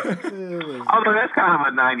I'm saying? Although that's kind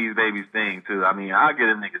of a 90s babies thing, too. I mean, I'll give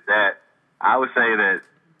them niggas that. I would say that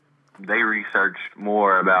they researched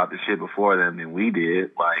more about the shit before them than we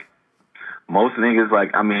did. Like, most niggas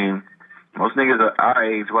our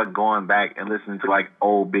age wasn't going back and listening to, like,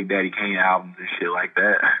 old Big Daddy Kane albums and shit like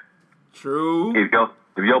that. True. If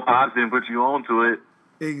your pops didn't put you on to it,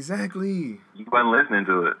 Exactly. you wasn't listening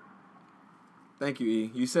to it. Thank you,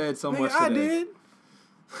 E. You said so much Nigga, I today. did.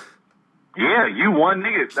 Yeah, you one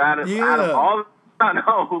nigga out of all I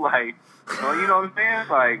know, like, you know what I'm saying?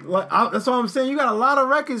 Like, That's what I'm saying. You got a lot of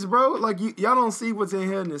records, bro. Like, y'all don't see what's in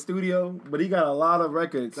here in the studio, but he got a lot of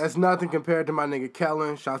records. That's nothing compared to my nigga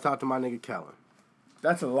Kellen. Shouts out to my nigga Kellen.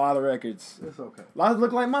 That's a lot of records. It's okay. A lot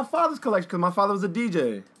look like my father's collection because my father was a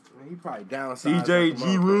DJ. Man, he probably downsized. DJ like a G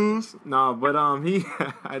motherfucker. Woos. No, but he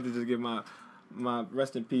I had to just give my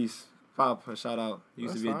rest in peace Pop a shout out. He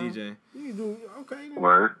used That's to be fine. a DJ. You do okay. Nigga.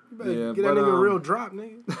 word. You better Yeah, get that but, nigga a real drop,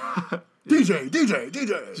 nigga. DJ.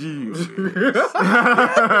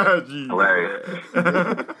 Hilarious.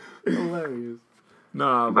 Hilarious.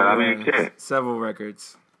 No, But I mean, shit. several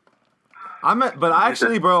records. But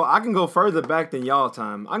actually, bro, I can go further back than y'all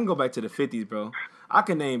time. I can go back to the 50s, bro. I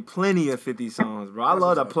can name plenty of 50 songs, bro. I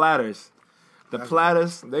love the Platters. The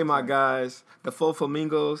Platters, they my guys. The Faux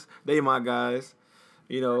Flamingos, they my guys.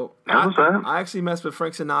 You know, That's what's up. I actually messed with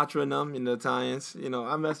Frank Sinatra and them in the Italians. You know,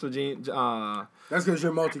 I messed with That's because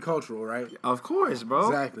you're multicultural, right? of course, bro.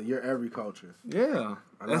 Exactly. You're every culture. Yeah.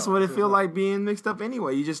 I That's know. what it feel like being mixed up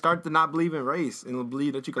anyway. You just start to not believe in race and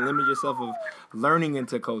believe that you can limit yourself of learning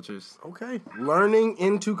into cultures. Okay. Learning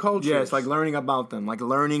into culture. Yeah, it's like learning about them, like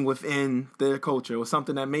learning within their culture or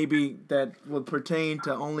something that maybe that would pertain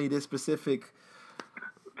to only this specific,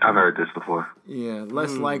 I've heard this before.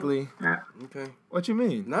 less likely. Yeah. Okay. What you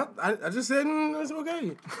mean? Not. I just said it's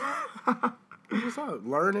okay. What's up?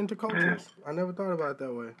 Learn into cultures. I never thought about it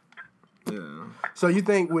that way. Yeah. So you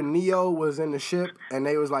think when Neo was in the ship and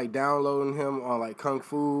they was like downloading him on like Kung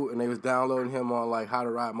Fu and they was downloading him on like how to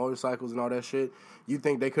ride motorcycles and all that shit, you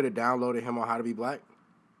think they could have downloaded him on how to be black?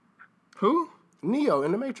 Who? Neo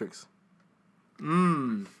in the Matrix.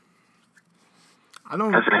 I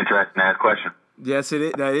don't. That's an interesting ass question. Yes, it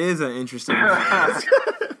is. That is an interesting.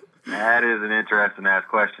 That is an interesting ass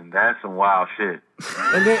question. That's some wild shit.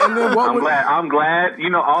 And then what would I'm glad. You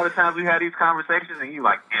know, all the times we had these conversations, and you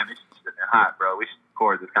like, damn, this shit's hot, bro. We should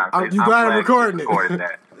record this conversation. You glad I'm recording it. Recorded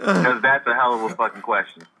that because that's a hell of a fucking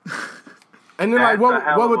question. And then like That's a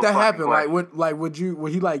hell what of would a that fucking happen? question.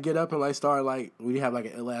 Would he like get up and like start like would he have like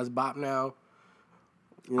an ill ass bop now?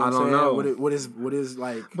 You know I what I'm don't saying? know. What is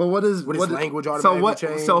like But what is Would his language so automatically what?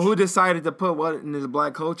 change? So who decided to put what in his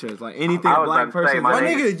black culture? Like anything I a was black about to say, person. my my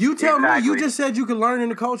nigga, nigga, you tell me. You exactly. just said you could learn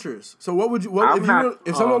into cultures. So what would you? I'm not-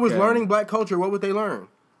 If someone was okay. learning black culture, what would they learn?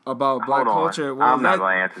 About black Hold on. culture. Well, I'm not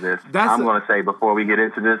going to answer this. that's I'm a- going to say before we get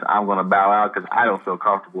into this, I'm going to bow out because I don't feel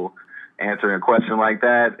comfortable answering a question like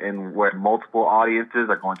that and where multiple audiences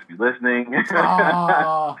are going to be listening.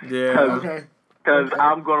 Oh, Yeah. okay. Because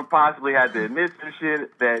I'm going to possibly have to admit some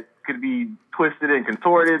shit that could be twisted and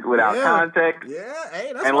contorted without Yeah. context. Yeah,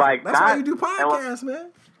 hey, that's And, why, like, that's why not- you do and, podcasts, man.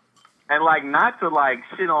 And, like, not to, like,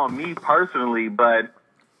 shit on me personally, but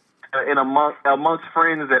in amongst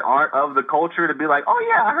friends that aren't of the culture to be like, oh,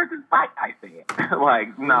 yeah, I heard this black guy say it.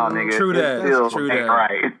 Like, no, nigga. True it that. still True ain't that.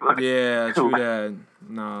 right. Yeah, true that.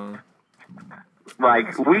 No.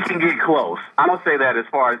 Like, we can get close. I don't say that as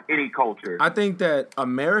far as any culture. I think that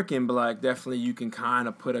American black, definitely you can kind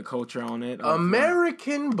of put a culture on it. of,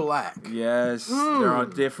 American black. Yes. There are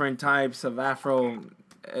different types of Afro.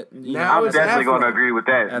 Now I'm it's definitely Afro. going to agree with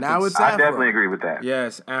that. Now it's I Afro. definitely agree with that.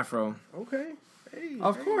 Yes, Afro. Okay. Hey,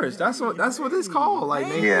 Of course. That's what it's called. Like,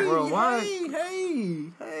 hey, nation worldwide.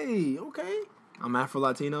 hey, okay. I'm Afro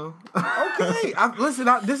Latino. Okay.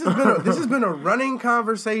 This has been a running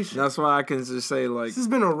conversation. That's why I can just say, like, This has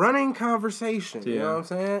been a running conversation. You Yeah. know what I'm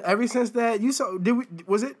saying? Ever since that,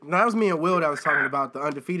 that was me and Will that was talking about the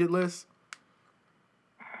undefeated list?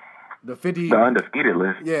 The 50. The undefeated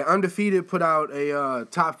list. Yeah, Undefeated put out a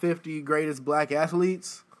top 50 greatest black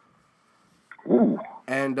athletes. Ooh.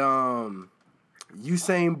 And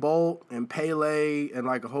Usain Bolt and Pele and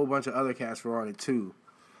like a whole bunch of other cats were on it too.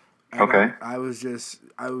 And Okay. I was just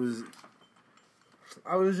I don't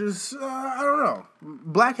know.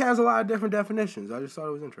 Black has a lot of different definitions. I just thought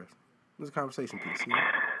it was interesting. It was a conversation piece. You know?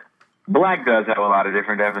 Black does have a lot of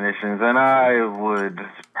different definitions, and I would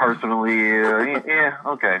personally,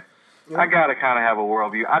 okay. Yeah. I gotta kind of have a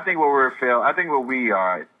worldview. I think what we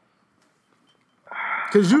are.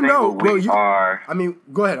 Because you I think know, what we are. I mean,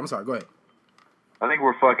 go ahead. I'm sorry. Go ahead. I think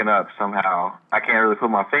we're fucking up somehow. I can't really put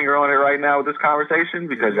my finger on it right now with this conversation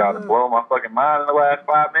because y'all have blown my fucking mind in the last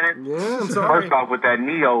 5 minutes. Yeah, I'm sorry. First off, with that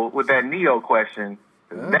Neo question,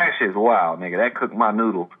 that shit's wild, nigga. That cooked my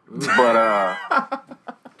noodle. But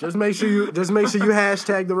Just make sure you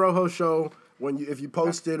hashtag the Rojo Show if you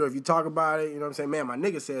post it or if you talk about it. You know what I'm saying? Man, my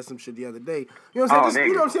nigga said some shit the other day. You know what I'm saying?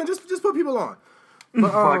 You know what I'm saying? Just put people on.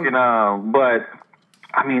 But, but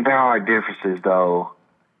I mean, there are differences though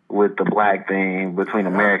with the black thing between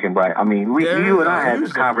American black. I mean, you and I had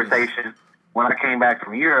this conversation when I came back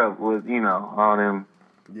from Europe with all them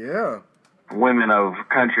women of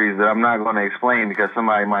countries that I'm not going to explain because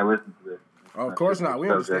somebody might listen to this. Oh, of course not. We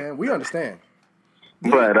understand. We understand.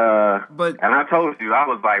 But and I told you, I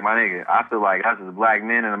was like, my nigga, I feel like us as black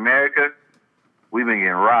men in America, we've been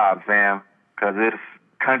getting robbed, fam, because it's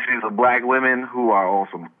countries of black women who are on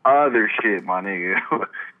some other shit, my nigga,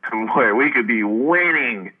 where we could be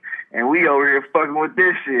winning, and we over here fucking with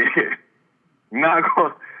this shit. Not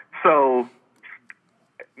going. So,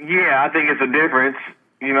 yeah, I think it's a difference.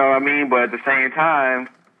 You know what I mean? But at the same time,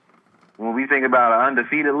 when we think about an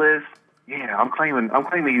undefeated list, yeah, I'm claiming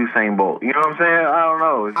Usain Bolt. You know what I'm saying? I don't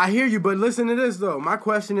know. I hear you, but listen to this though. My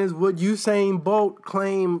question is, would Usain Bolt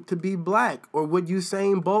claim to be black, or would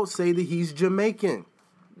Usain Bolt say that he's Jamaican?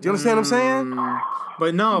 Do you understand what I'm saying?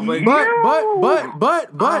 But no, but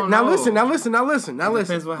now listen.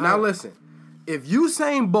 If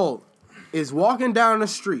Usain Bolt is walking down the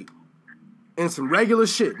street in some regular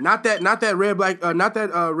shit, not that red, black,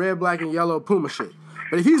 red, black, and yellow Puma shit,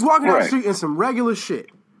 but if he's walking down the street in some regular shit,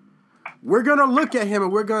 we're gonna look at him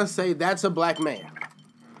and we're gonna say that's a black man.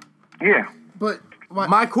 Yeah, but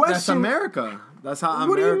my question. That's America. That's how.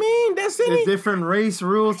 What do you mean? That's it. There's different race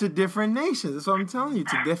rules to different nations. That's what I'm telling you.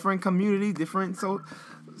 To different communities, different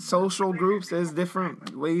social groups. There's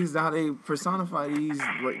different ways how they personify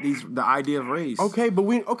the idea of race. Okay, but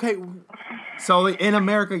So in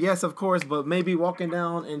America, yes, of course, but maybe walking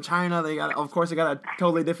down in China, they got a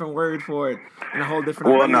totally different word for it and a whole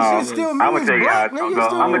different. Well, no, I'm gonna tell you how it's gonna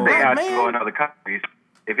go in other countries.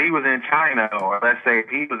 If he was in China, or let's say if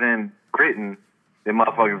he was in Britain, the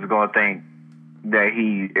motherfuckers are gonna think that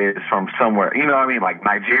he is from somewhere, you know what I mean, like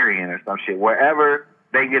Nigerian or some shit. Wherever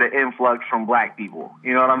they get an influx from black people,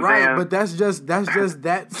 you know what I'm saying? Right, but that's just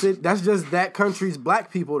that country's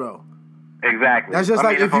black people though. Exactly. That's just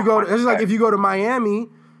if you go to Miami,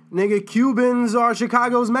 nigga, Cubans are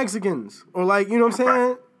Chicago's Mexicans, or like, you know what I'm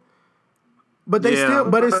saying? But it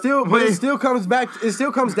still comes back. It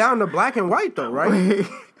still comes down to black and white though, right?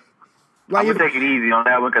 Like, I'm gonna take it easy on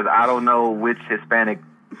that one because I don't know which Hispanic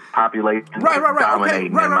population dominating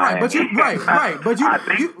in Miami.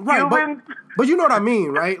 But you know what I mean,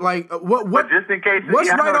 right? Like what? But just in case, what's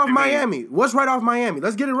right off Miami? What's right off Miami?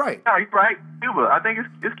 Let's get it right. No, you're right. Cuba. I think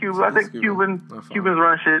it's Cuba. I think Cubans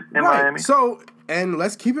run shit in Miami. So, and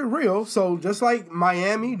let's keep it real. So, just like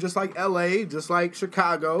Miami, just like LA, just like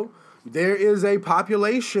Chicago, there is a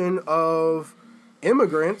population of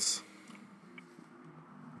immigrants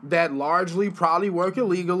that largely probably work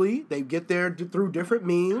illegally. They get there through different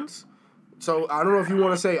means. So I don't know if you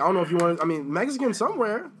want to say, I mean, Mexican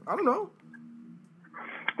somewhere. I don't know.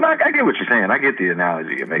 No, I get what you're saying. I get the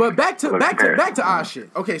analogy. But back to our shit.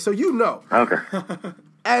 Okay, so you know. Okay.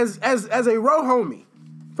 As a Rojo homie,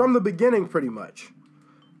 from the beginning pretty much,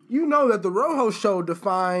 you know that the Rojo Show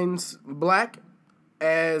defines black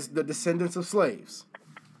as the descendants of slaves.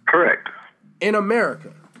 Correct. In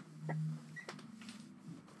America.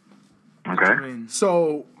 Okay.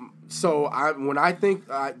 So when I think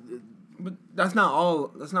but that's not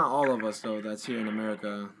all of us though. That's here in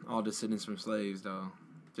America, all descendants from slaves though.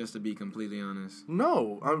 Just to be completely honest.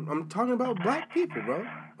 No, I'm talking about black people, bro.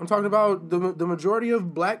 I'm talking about the majority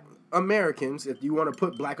of black Americans. If you want to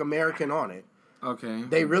put black American on it, okay.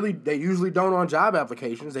 They usually don't on job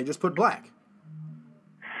applications. They just put black.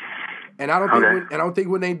 And I don't think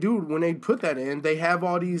when they put that in, they have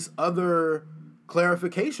all these other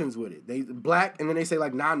clarifications with it. They black, and then they say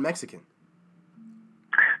like non-Mexican.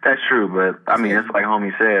 That's true, but I mean, it's like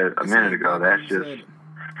homie said a minute ago.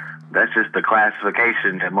 That's just the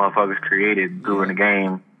classification that motherfuckers created during the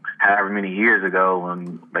game, however many years ago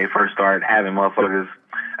when they first started having motherfuckers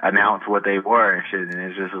announce what they were and shit. And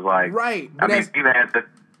it's just like, right. I mean, even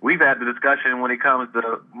we've had the discussion when it comes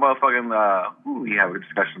to motherfucking, who we have a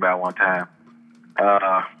discussion about one time?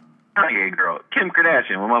 Kanye girl, Kim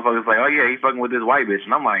Kardashian, when motherfuckers like, oh yeah, he's fucking with this white bitch.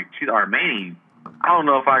 And I'm like, she's Armenian. I don't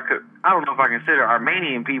know if I consider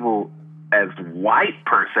Armenian people as white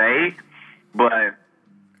per se, but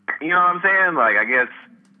you know what I'm saying? Like, I guess,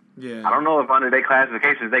 Yeah. I don't know if under their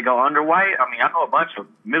classifications they go under white. I mean, I know a bunch of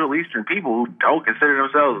Middle Eastern people who don't consider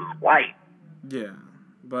themselves white. Yeah.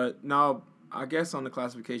 But no, I guess on the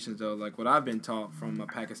classifications though, like what I've been taught from a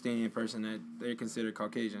Pakistani person that they're considered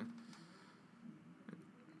Caucasian.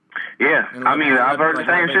 Yeah, And I mean, I've heard the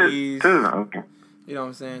same Lebanese, shit too. Okay. You know what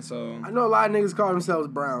I'm saying? So I know a lot of niggas call themselves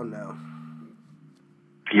brown now.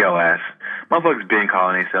 Yo ass. Motherfuckers been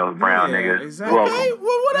calling themselves brown, Yeah, nigga. exactly. Welcome. Hey,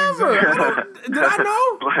 well, whatever. Exactly. Did I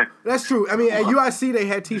know? That's true. I mean, at UIC they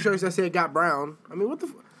had T-shirts that said "Got Brown." I mean, what the?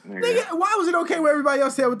 Nigga, why was it okay when everybody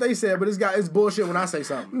else said what they said, but it's bullshit when I say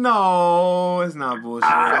something? no, it's not bullshit.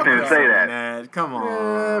 I didn't say that. Ned. Come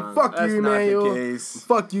on. Fuck That's you, not the Emmanuel. case.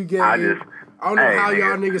 Fuck you, Gabe. I just- I don't know hey, how nigga.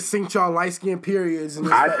 y'all niggas synced y'all light skin periods and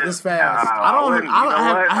this fast.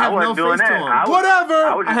 I have no face to him. Whatever.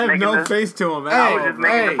 I was I just have making no the, face to him. I was just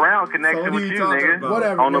making hey. the brown So connection what with are you you, talking nigga. about?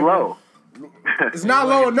 Whatever, On the nigga. low. It's not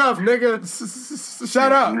low enough, nigga.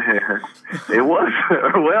 Shut up. It was.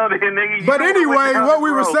 Well, then, nigga. You But know anyway, down what the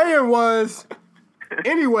we were road. saying was,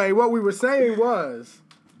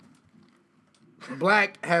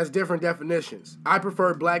 black has different definitions. I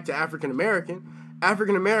prefer black to African American.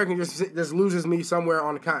 African American just loses me somewhere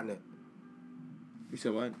on the continent. You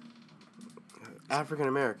said what? African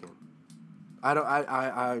American.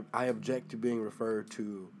 I object to being referred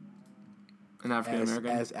to An African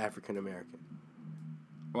American? as African American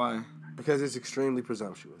Why? because it's extremely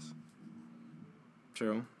presumptuous.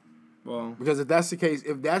 True. Well, Because if that's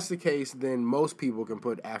the case, then most people can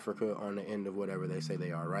put Africa on the end of whatever they say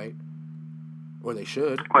they are, right? Or they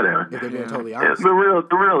should. Whatever. If they're being Yeah. totally Yeah, honest. the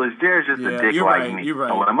real is Jared's just Yeah, a dick you're like right, me. you're right.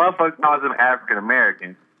 So when a motherfucker calls him African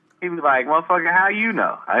American, he be like, motherfucker, how you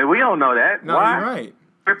know? I mean, we don't know that. no, Why? you're right.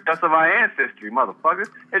 Stripped us of our ancestry, motherfucker. It's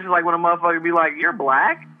just like when a motherfucker be like, you're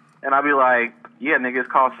black? And I be like, yeah, nigga,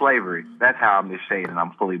 it's called slavery. That's how I'm just shading.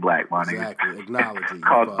 I'm fully black, my nigga. Exactly. Acknowledge it. It's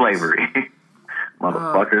called you fucks. slavery.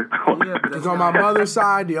 Motherfucker. Yeah, but that's Because on my mother's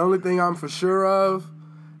side, the only thing I'm for sure of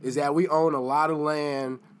is that we own a lot of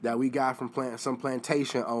land that we got from some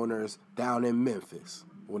plantation owners down in Memphis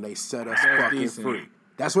when they set us That's fucking decent. free.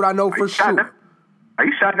 That's what I know for shouting sure. out- Are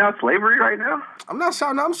you shouting out slavery right now? I'm not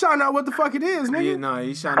shouting out. I'm shouting out what the fuck it is, nigga. Yeah, no,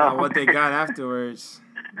 he's shouting out what they got afterwards.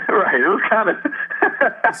 Right. It was kind of.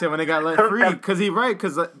 He said when they got let free, because he right,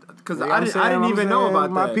 because You know what I I'm saying? didn't I'm even know saying?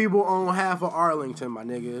 about My that. people own half of Arlington, my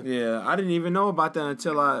nigga. Yeah, I didn't even know about that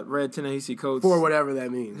until I read Ta-Nehisi Coates' For whatever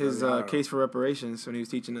that means. his I mean, I don't case for reparations when he was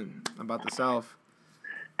teaching them about the South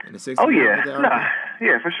in the 60s. Oh, yeah. Read that Nah, article?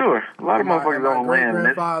 yeah, for sure. A lot of know. motherfuckers My own great land.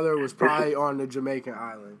 grandfather was probably on the Jamaican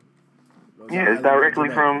island. Those Yeah, islands it's in directly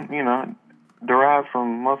Jamaica. from, derived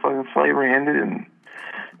from motherfucking slavery ended, and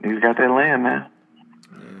niggas got that land, man.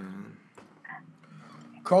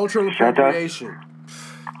 Cultural Shout out. appropriation.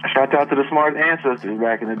 Shout out to the smart ancestors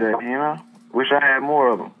back in the day, Wish I had more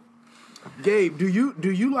of them. Gabe, do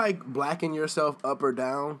you like blacken yourself up or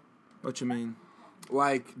down? What you mean?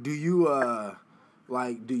 Like, do you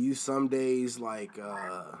some days like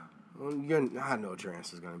well, I know what your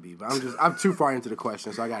answer is gonna be, but I'm too far into the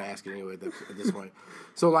question, so I gotta ask it anyway at this point.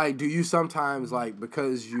 So like, do you sometimes like,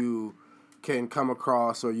 because you can come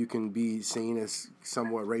across or you can be seen as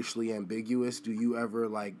somewhat racially ambiguous, do you ever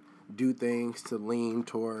like do things to lean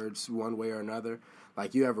towards one way or another?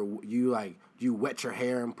 Like you wet your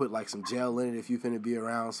hair and put like some gel in it if you finna be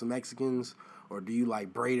around some Mexicans, or do you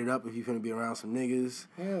like braid it up if you finna be around some niggas?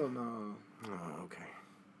 Hell no. Oh, okay.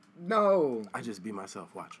 No. I just be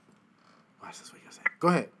myself. Watch this. What you gonna say? Go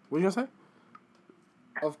ahead. What you gonna say?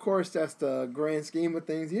 Of course, that's the grand scheme of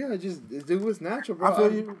things. Yeah, just do what's natural, bro. I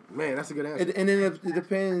feel you, man. That's a good answer. And then it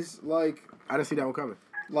depends, like I didn't see that one coming.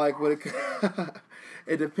 when it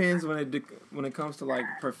it depends when it comes to like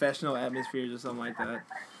professional atmospheres or something like that,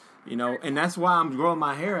 and that's why I'm growing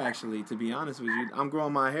my hair. Actually, to be honest with you, I'm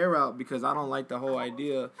growing my hair out because I don't like the whole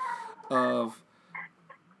idea of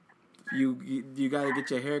you got to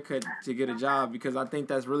get your hair cut to get a job, because I think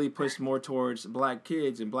that's really pushed more towards black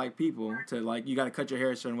kids and black people to like, you got to cut your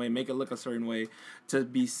hair a certain way, make it look a certain way to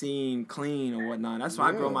be seen clean or whatnot. That's why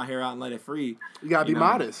I grow my hair out and let it free. You gotta be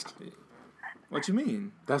modest. What you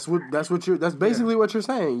mean? That's basically what you're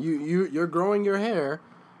saying. You're growing your hair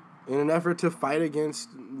in an effort to fight against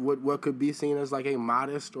what could be seen as like a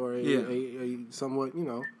modest or a somewhat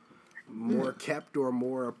more kept or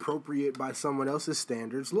more appropriate by someone else's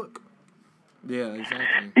standards look. Yeah,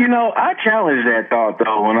 exactly. You know, I challenge that thought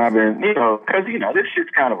though when I've been, because this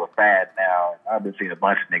shit's kind of a fad now. I've been seeing a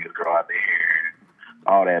bunch of niggas grow out their hair, and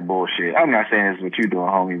all that bullshit. I'm not saying this is what you doing,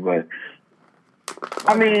 homie, but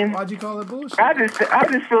I mean, why'd you call it bullshit? I just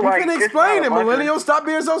feel like you can explain it, millennial. Stop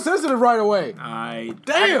being so sensitive right away.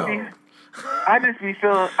 Damn. I just be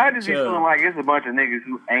feeling like it's a bunch of niggas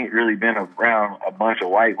who ain't really been around a bunch of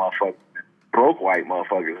white motherfuckers, broke white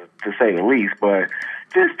motherfuckers, to say the least. But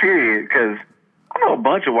just period, because I know a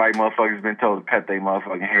bunch of white motherfuckers been told to cut their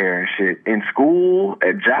motherfucking hair and shit in school,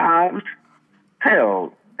 at jobs.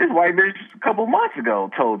 Hell, this white bitch a couple months ago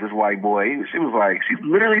told this white boy, she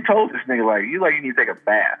literally told this nigga, like, you need to take a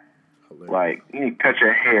bath. Like, you need to cut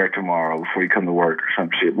your hair tomorrow before you come to work or some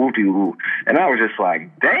shit. Woo-dee-woo. And I was just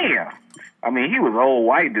like, damn. I mean, he was an old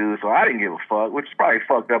white dude, so I didn't give a fuck, which is probably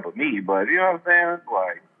fucked up with me, but you know what I'm saying?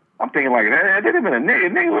 Like, I'm thinking like, that would have been a nigga.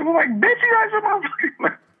 Nigga would have been like, bitch, you got your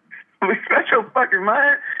motherfucking respect your fucking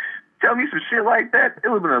mind. Tell me some shit like that. It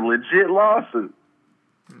would have been a legit lawsuit.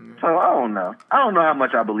 So I don't know. I don't know how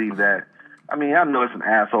much I believe that. I mean, I know there's some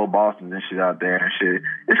asshole bosses and shit out there and shit.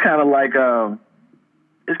 It's kind of like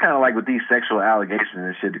with these sexual allegations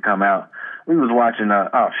and shit to come out. We was watching.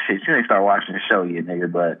 Oh shit, you ain't start watching the show yet,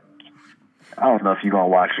 nigga. But I don't know if you gonna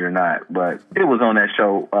watch it or not. But it was on that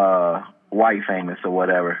show, White Famous or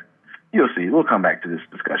whatever. You'll see. We'll come back to this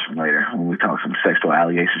discussion later when we talk some sexual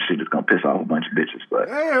allegation shit that's gonna piss off a bunch of bitches. But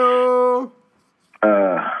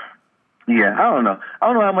yeah, I don't know. I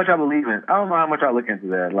don't know how much I believe in. I don't know how much I look into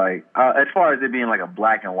that. Like, as far as it being like a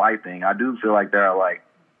black and white thing, I do feel like there are like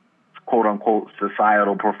quote unquote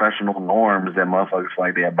societal professional norms that motherfuckers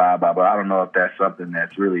like they abide by. But I don't know if that's something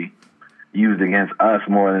that's really used against us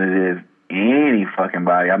more than it is any fucking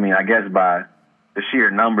body. I mean, I guess by the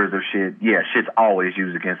sheer numbers of shit, yeah, shit's always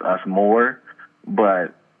used against us more.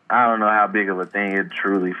 But I don't know how big of a thing it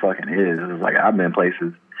truly fucking is. It's like I've been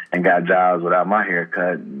places and got jobs without my hair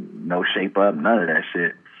cut, no shape up, none of that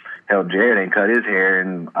shit. Hell, Jared ain't cut his hair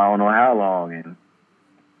in I don't know how long, and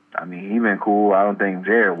I mean, he been cool. I don't think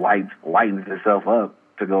Jared whitens himself up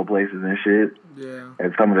to go places and shit. Yeah.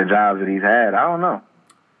 At some of the jobs that he's had, I don't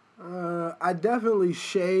know. I definitely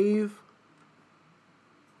shave,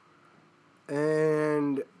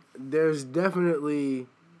 and there's definitely.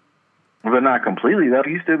 But not completely though.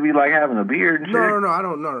 You still be like having a beard and shit. No. I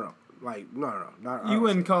don't. No. Like, no. You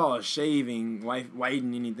wouldn't call shaving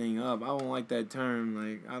whiten anything up. I don't like that term.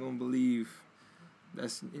 Like, I don't believe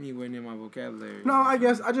that's anywhere near my vocabulary. No, I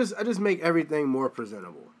guess I just make everything more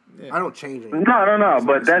presentable. Yeah. I don't change anything. No.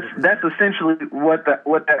 But that's essentially what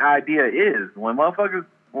that idea is. When motherfuckers,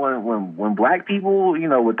 when black people,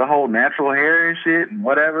 with the whole natural hair and shit and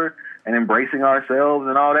whatever, and embracing ourselves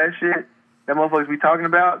and all that shit, that motherfuckers be talking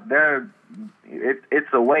about, it's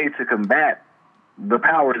a way to combat the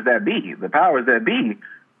powers that be. The powers that be,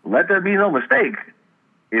 let there be no mistake,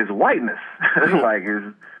 is whiteness.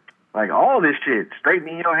 Like all this shit,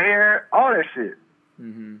 straightening your hair, all that shit.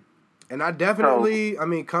 Mm-hmm. And I definitely,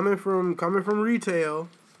 coming from retail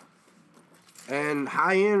and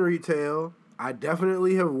high-end retail, I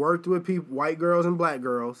definitely have worked with white girls and black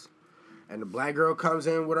girls. And the black girl comes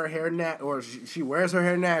in with her hair or she wears her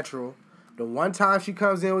hair natural. The one time she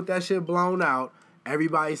comes in with that shit blown out,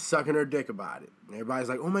 everybody's sucking her dick about it. And everybody's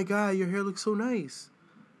like, oh my God, your hair looks so nice.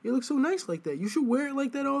 You look so nice like that. You should wear it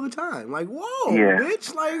like that all the time. Like, whoa,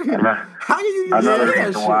 bitch. Like, how can you use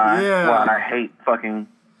that shit? Why I hate fucking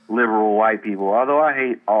liberal white people. Although I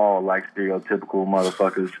hate all, like, stereotypical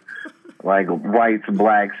motherfuckers. Like, whites,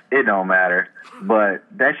 blacks, it don't matter. But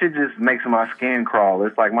that shit just makes my skin crawl.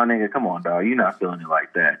 It's like, my nigga, come on, dog. You're not feeling it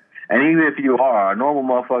like that. And even if you are a normal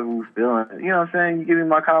motherfucker who's feeling it, you know what I'm saying? You give me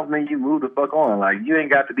my compliment, you move the fuck on. Like, you ain't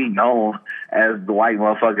got to be known as the white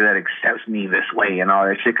motherfucker that accepts me this way and all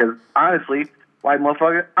that shit. Because, honestly, white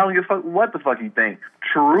motherfucker, I don't give a fuck what the fuck you think.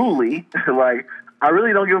 Truly, like, I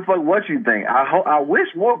really don't give a fuck what you think. I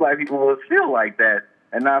wish more black people would feel like that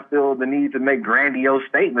and not feel the need to make grandiose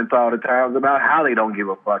statements all the time about how they don't give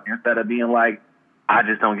a fuck instead of being like, I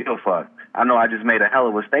just don't give a fuck. I know I just made a hell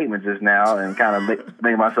of a statement just now and kind of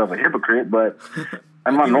made myself a hypocrite, but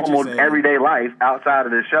in my normal everyday life outside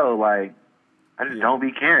of the show, like, I just don't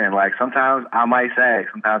be caring. Like, sometimes I might sag,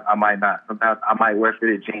 sometimes I might not. Sometimes I might wear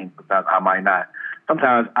fitted jeans, sometimes I might not.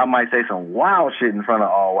 Sometimes I might say some wild shit in front of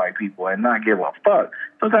all white people and not give a fuck.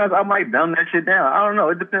 Sometimes I might dumb that shit down. I don't know.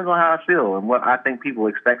 It depends on how I feel and what I think people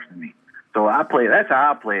expect from me. So that's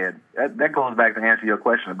how I play it. That goes back to answer your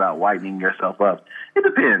question about whitening yourself up. It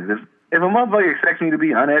depends. If a motherfucker expects me to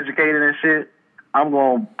be uneducated and shit, I'm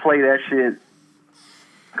going to play that shit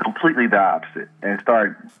completely the opposite and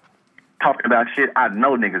start talking about shit I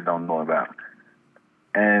know niggas don't know about.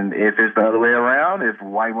 And if it's the other way around, if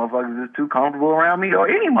white motherfuckers is too comfortable around me, or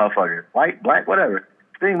any motherfucker, white, black, whatever,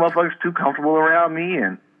 if any motherfuckers too comfortable around me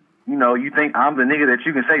and, you know, you think I'm the nigga that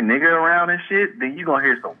you can say nigga around and shit, then you gonna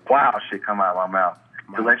hear some wild shit come out of my mouth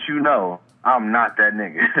to let you know I'm not that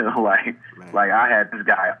nigga. like I had this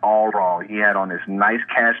guy all wrong. He had on this nice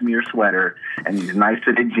cashmere sweater and these nice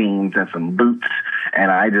fitted jeans and some boots,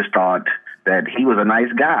 and I just thought that he was a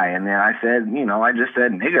nice guy. And then I said, you know, I just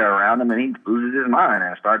said nigga around him, and he loses his mind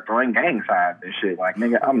and start throwing gang signs and shit. Like,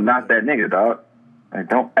 nigga, I'm not that nigga, dog. Like,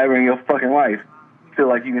 don't ever in your fucking life feel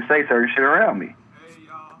like you can say certain shit around me.